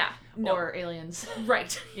weightlessness. Yeah. No. Or aliens.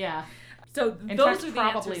 Right. Yeah. So in those fact, are the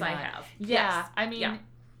probably answers not. I have. Yeah. Yes. I mean,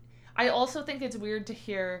 I also think it's weird to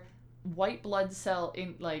hear white blood cell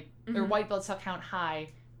or white blood cell count high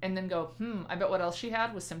and then go, I bet what else she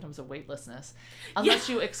had was symptoms of weightlessness. Unless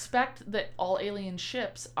you expect that all alien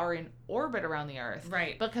ships are in orbit around the Earth.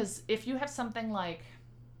 Right. Because if you have something like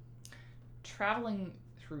traveling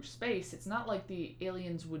through space, it's not like the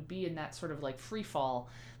aliens would be in that sort of like free fall.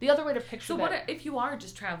 The other way to picture that... So what if you are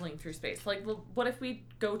just traveling through space? Like, what if we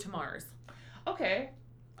go to Mars? Okay.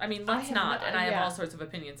 I mean, let's not, and I have all sorts of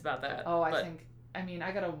opinions about that. Oh, I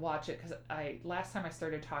gotta watch it, because last time I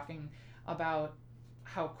started talking about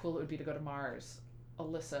how cool it would be to go to Mars,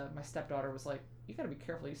 Alyssa, my stepdaughter, was like, you gotta be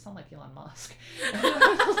careful, you sound like Elon Musk.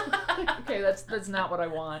 Okay, that's not what I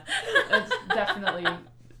want. That's definitely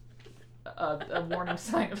a warning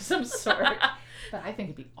sign of some sort. But I think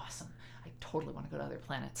it'd be awesome. I totally want to go to other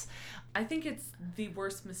planets. I think it's the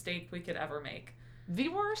worst mistake we could ever make. The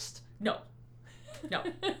worst? No.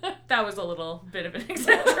 That was a little bit of an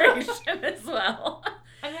exaggeration as well.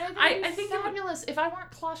 I mean, I think fabulous. If I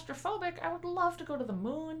weren't claustrophobic, I would love to go to the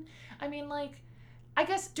moon. I mean, like, I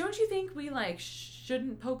guess... Don't you think we, like,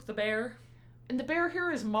 shouldn't poke the bear? And the bear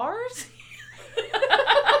here is Mars?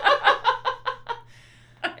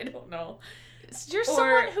 I don't know. You're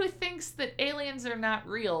someone who thinks that aliens are not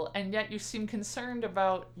real, and yet you seem concerned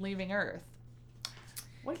about leaving Earth.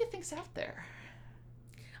 What do you think's out there?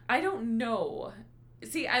 I don't know.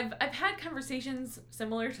 See, I've had conversations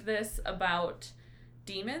similar to this about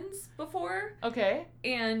demons before. Okay.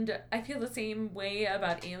 And I feel the same way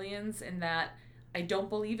about aliens in that I don't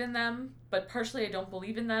believe in them, but partially I don't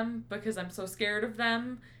believe in them because I'm so scared of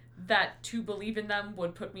them that to believe in them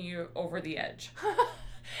would put me over the edge.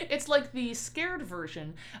 It's like the scared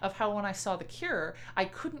version of how when I saw The Cure, I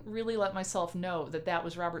couldn't really let myself know that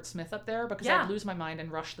was Robert Smith up there because I'd lose my mind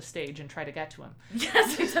and rush the stage and try to get to him.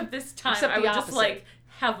 Yes, except this time I would just like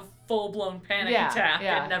have a full-blown panic attack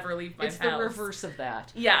and never leave my house. It's the reverse of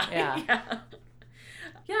that. Yeah. Yeah,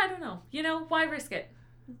 I don't know. You know, why risk it?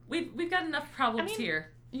 We've got enough problems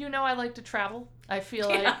here. You know, I like to travel. I feel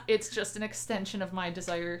like it's just an extension of my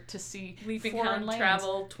desire to see Leaping foreign lands.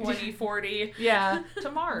 Travel 2040. Yeah,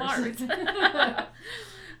 to Mars.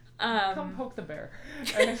 Come poke the bear.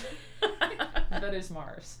 That is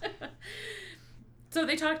Mars. So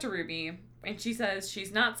they talk to Ruby, and she says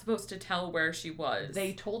she's not supposed to tell where she was.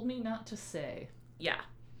 They told me not to say. Yeah.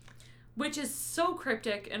 Which is so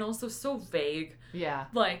cryptic and also so vague. Yeah.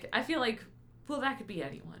 Like, I feel like, well, that could be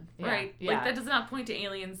anyone, right? Yeah. Like, that does not point to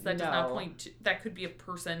aliens. That does not point to... That could be a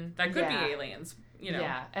person. That could be aliens, you know?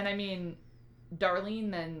 Yeah. And I mean,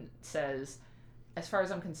 Darlene then says, as far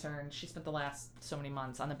as I'm concerned, she spent the last so many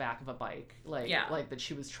months on the back of a bike. Like that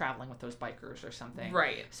she was traveling with those bikers or something.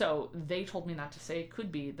 Right. So they told me not to say it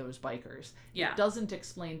could be those bikers. Yeah. It doesn't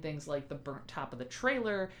explain things like the burnt top of the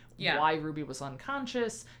trailer, why Ruby was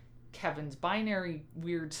unconscious. Kevin's binary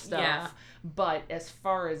weird stuff. Yeah. But as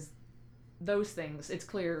far as those things, it's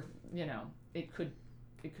clear, it could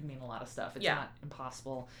mean a lot of stuff. It's not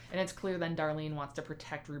impossible. And it's clear then Darlene wants to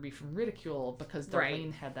protect Ruby from ridicule because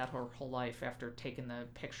Darlene had that her whole life after taking the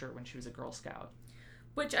picture when she was a Girl Scout.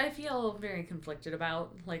 Which I feel very conflicted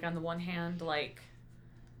about. Like, on the one hand, like,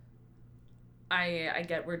 I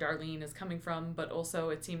get where Darlene is coming from, but also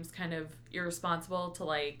it seems kind of irresponsible to,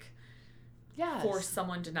 like, force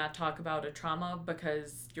someone to not talk about a trauma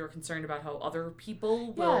because you're concerned about how other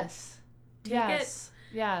people will take it.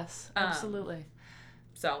 Yes, absolutely.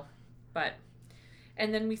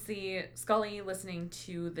 And then we see Scully listening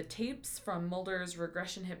to the tapes from Mulder's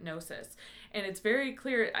regression hypnosis. And it's very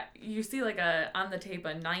clear, you see like on the tape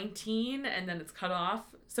a 19 and then it's cut off.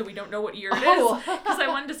 So we don't know what year it is. Because I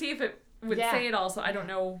wanted to see if it would say it all. So I don't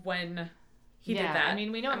know when he did that. I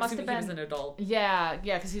mean, we know it must have been. He was an adult. Yeah,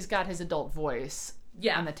 because he's got his adult voice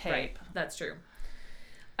on the tape. Right. That's true.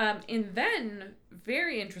 And then,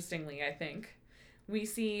 very interestingly, I think, we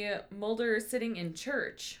see Mulder sitting in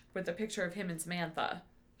church with a picture of him and Samantha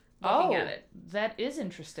looking at it. That is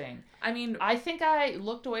interesting. I mean, I think I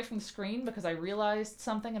looked away from the screen because I realized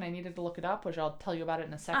something and I needed to look it up, which I'll tell you about it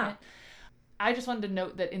in a second. I just wanted to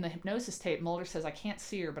note that in the hypnosis tape, Mulder says, I can't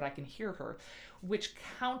see her, but I can hear her, which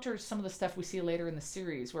counters some of the stuff we see later in the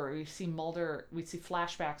series where we see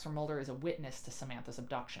flashbacks where Mulder is a witness to Samantha's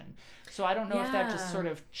abduction. So I don't know if that just sort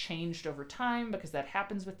of changed over time because that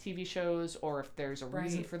happens with TV shows or if there's a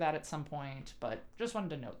reason for that at some point, but just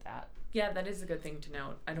wanted to note that. Yeah, that is a good thing to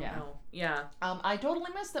note. I don't know. Yeah. I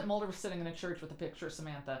totally missed that Mulder was sitting in a church with a picture of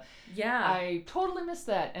Samantha. Yeah. I totally missed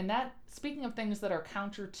that. And that, speaking of things that are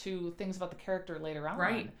counter to things about the character later on.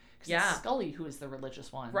 Right. Because it's Scully who is the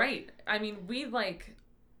religious one. Right. I mean, we,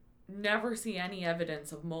 never see any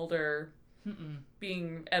evidence of Mulder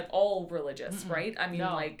being at all religious, right? I mean,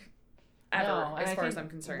 ever, as far as I'm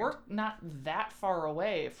concerned. We're not that far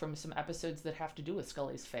away from some episodes that have to do with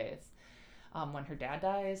Scully's faith. When her dad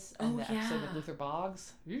dies, and the episode with Luther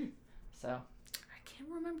Boggs. So. I can't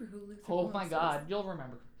remember who Luther Boggs is. Oh my God, you'll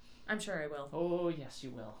remember. I'm sure I will. Oh, yes, you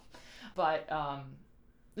will. But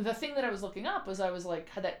the thing that I was looking up was I was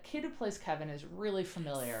like, that kid who plays Kevin is really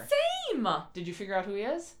familiar. Same! Did you figure out who he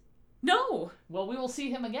is? No! Well, we will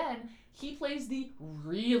see him again. He plays the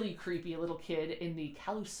really creepy little kid in the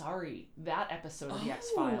Kalusari, that episode of the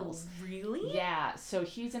X-Files. Really? Yeah, so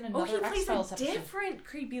he's in another X-Files episode. Oh, he plays a different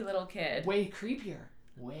creepy little kid. Way creepier.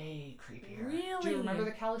 Way creepier. Really? Do you remember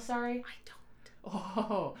the Kalusari? I don't.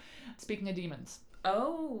 Oh, speaking of demons.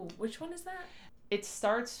 Oh, which one is that? It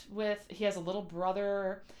starts with, he has a little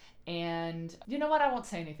brother, and you know what? I won't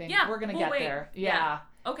say anything. Yeah, we're going to get there. Yeah.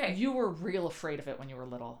 Okay. You were real afraid of it when you were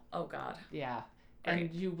little. Oh, God. Yeah.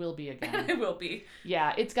 And you will be again. I will be.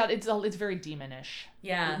 Yeah, it's very demonish.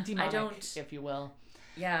 Yeah, demonic, if you will.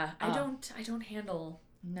 Yeah, I don't handle.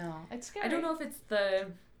 No, it's scary. I don't know if it's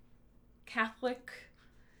the Catholic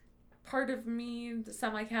part of me, the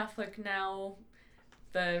semi-Catholic now,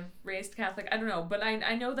 the raised Catholic. I don't know, but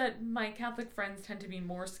I know that my Catholic friends tend to be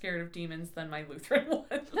more scared of demons than my Lutheran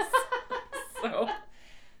ones. So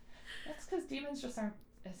that's because demons just aren't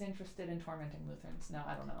as interested in tormenting Lutherans. No,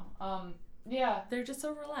 I don't know. Yeah. They're just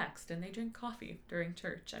so relaxed and they drink coffee during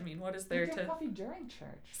church. I mean, what is there to... They drink coffee during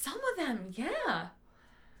church? Some of them, yeah.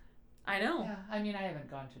 I know. Yeah, I mean, I haven't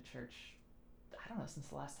gone to church, I don't know, since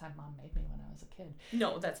the last time Mom made me when I was a kid.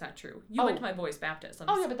 No, that's not true. You went to my boys' baptism.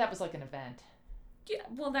 Oh, yeah, but that was like an event. Yeah,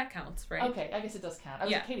 well, that counts, right? Okay, I guess it does count. I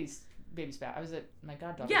was at Katie's baby's baptism. I was at my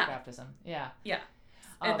goddaughter's baptism. Yeah. Yeah.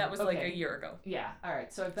 And that was like a year ago. Yeah. All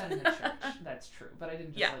right. So I've been in the church. That's true. But I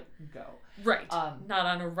didn't just go. Right. Not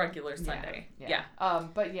on a regular Sunday. Yeah.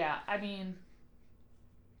 But yeah, I mean,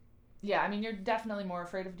 you're definitely more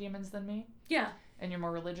afraid of demons than me. Yeah. And you're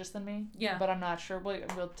more religious than me. Yeah. But I'm not sure.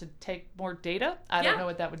 We'll to take more data. I don't know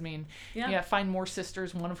what that would mean. Yeah. Find more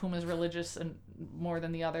sisters, one of whom is religious and more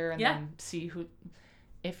than the other, and then see who.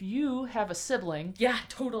 If you have a sibling. Yeah,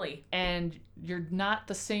 totally. And you're not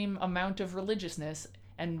the same amount of religiousness.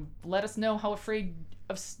 And let us know how afraid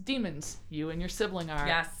of demons you and your sibling are.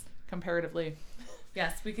 Yes. Comparatively.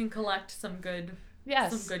 Yes, we can collect some good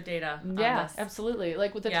data on this. Absolutely.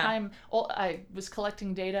 Like with the time, I was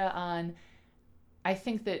collecting data on, I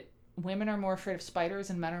think that women are more afraid of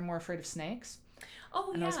spiders and men are more afraid of snakes.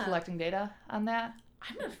 Oh, and I was collecting data on that.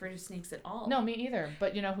 I'm not afraid of snakes at all. No, me either.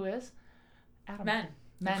 But you know who is? Adam.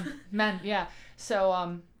 Men, yeah.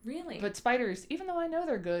 So, really? But spiders, even though I know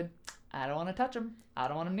they're good, I don't want to touch them. I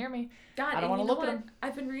don't want them near me. God, I don't want to look at them.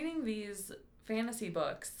 I've been reading these fantasy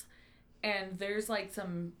books, and there's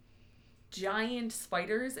some giant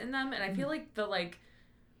spiders in them, and I feel like the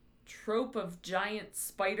trope of giant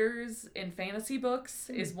spiders in fantasy books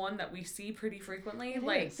is one that we see pretty frequently.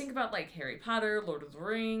 Think about Harry Potter, Lord of the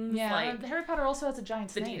Rings. Yeah, Harry Potter also has a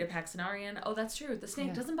giant snake. The Dita Paxinarian. Oh, that's true. The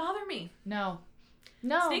snake doesn't bother me. No.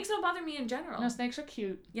 Snakes don't bother me in general. No, snakes are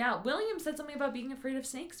cute. Yeah, William said something about being afraid of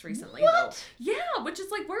snakes recently. What? Though. Yeah, which is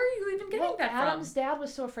where are you even getting that from? Adam's dad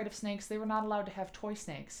was so afraid of snakes, they were not allowed to have toy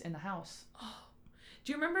snakes in the house. Oh.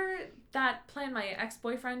 Do you remember that plan my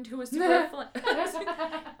ex-boyfriend who was super...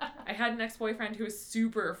 I had an ex-boyfriend who was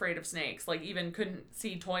super afraid of snakes, even couldn't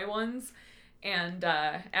see toy ones. And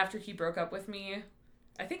after he broke up with me,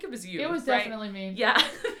 I think it was you, It was right? definitely me. Yeah.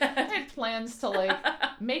 I had plans to,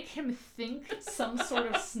 make him think some sort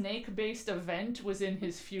of snake-based event was in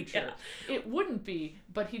his future. Yeah. It wouldn't be,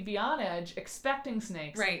 but he'd be on edge, expecting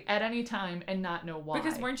snakes at any time and not know why.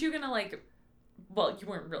 Because weren't you gonna, well, you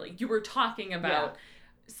weren't really. You were talking about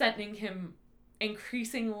sending him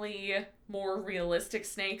increasingly more realistic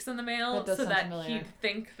snakes in the mail so that he'd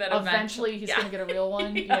think that eventually he's going to get a real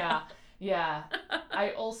one. Yeah.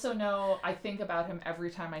 I also know, I think about him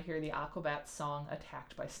every time I hear the Aquabats song,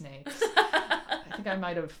 Attacked by Snakes. I think I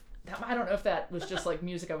might have, I don't know if that was just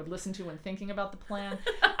music I would listen to when thinking about the plan.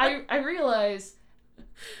 I realize...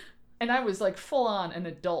 And I was full on an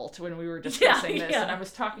adult when we were discussing this, and I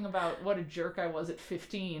was talking about what a jerk I was at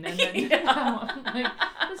 15, and then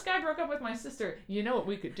this guy broke up with my sister. You know what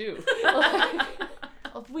we could do?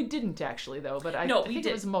 We didn't actually though, but I think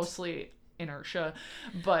it was mostly inertia.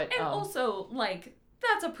 But and also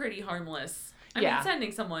that's a pretty harmless. I mean,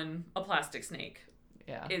 sending someone a plastic snake,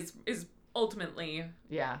 is ultimately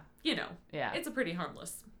it's a pretty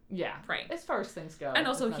harmless. Yeah, right. As far as things go. And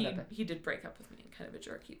also he did break up with me in kind of a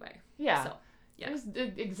jerky way. Yeah. So, yeah. It was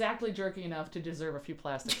exactly jerky enough to deserve a few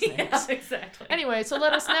plastic snakes. Yes, exactly. Anyway, so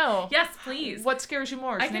let us know. Yes, please. What scares you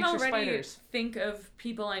more, snakes or spiders? I can already think of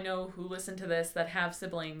people I know who listen to this that have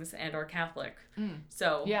siblings and are Catholic.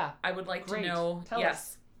 So I would like to know. Tell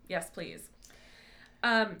us. Yes, please.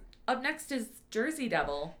 Up next is Jersey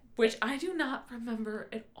Devil, which I do not remember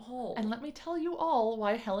at all. And let me tell you all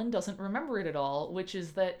why Helen doesn't remember it at all, which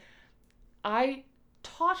is that I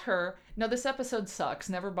taught her... No, this episode sucks.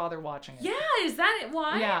 Never bother watching it. Yeah, is that it?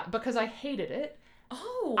 Why? Yeah, because I hated it.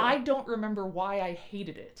 Oh. I don't remember why I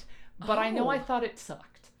hated it, but I know I thought it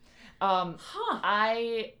sucked.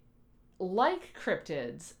 I like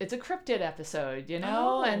cryptids. It's a cryptid episode, you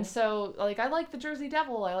know? And so, I like the Jersey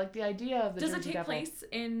Devil. I like the idea of the Jersey Devil. Does it take place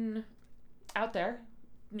in... Out there?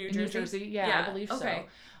 New Jersey? Yeah, I believe so.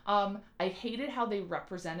 I hated how they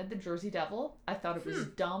represented the Jersey Devil. I thought it was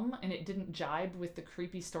dumb, and it didn't jibe with the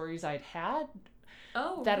creepy stories I'd had.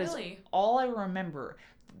 Oh, that really? Is all I remember.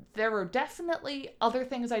 There were definitely other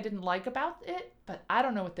things I didn't like about it, but I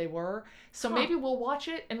don't know what they were. So maybe we'll watch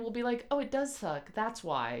it, and we'll be like, oh, it does suck. That's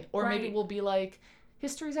why. Or maybe we'll be like,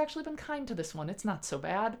 history's actually been kind to this one. It's not so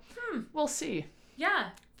bad. We'll see.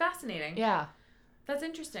 Yeah, fascinating. Yeah. That's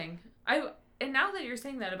interesting. And now that you're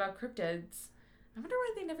saying that about cryptids, I wonder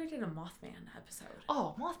why they never did a Mothman episode.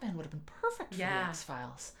 Oh, Mothman would have been perfect for the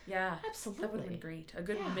X-Files. Yeah. Absolutely. That would have been great. A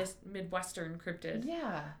good Midwestern cryptid.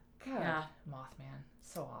 Yeah. God. Yeah. Mothman.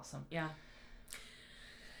 So awesome. Yeah.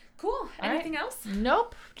 Cool. Anything else?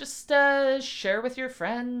 Nope. Just share with your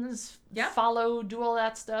friends. Yeah. Follow, do all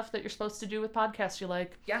that stuff that you're supposed to do with podcasts you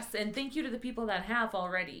like. Yes, and thank you to the people that have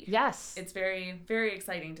already. Yes. It's very, very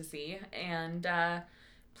exciting to see. And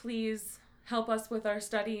please... help us with our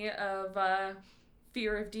study of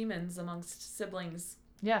fear of demons amongst siblings.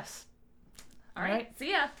 Yes. All right.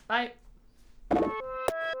 See ya. Bye.